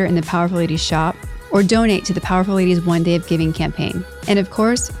first order in the Powerful Ladies shop, or donate to the Powerful Ladies One Day of Giving campaign. And of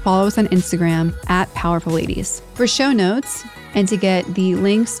course, follow us on Instagram at Powerful Ladies. For show notes and to get the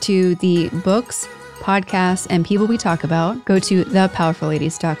links to the books, podcasts, and people we talk about, go to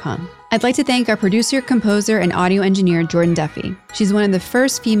thepowerfulladies.com. I'd like to thank our producer, composer, and audio engineer, Jordan Duffy. She's one of the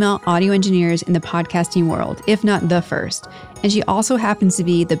first female audio engineers in the podcasting world, if not the first, and she also happens to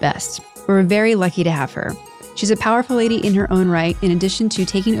be the best. We're very lucky to have her. She's a powerful lady in her own right. In addition to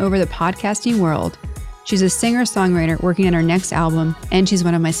taking over the podcasting world, she's a singer-songwriter working on her next album, and she's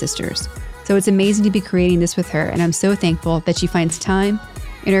one of my sisters. So it's amazing to be creating this with her, and I'm so thankful that she finds time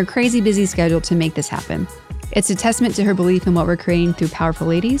in her crazy busy schedule to make this happen. It's a testament to her belief in what we're creating through Powerful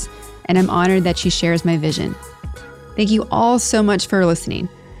Ladies, and I'm honored that she shares my vision. Thank you all so much for listening.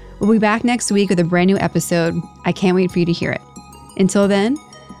 We'll be back next week with a brand new episode. I can't wait for you to hear it. Until then,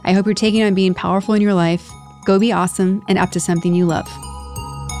 I hope you're taking on being powerful in your life. Go be awesome and up to something you love.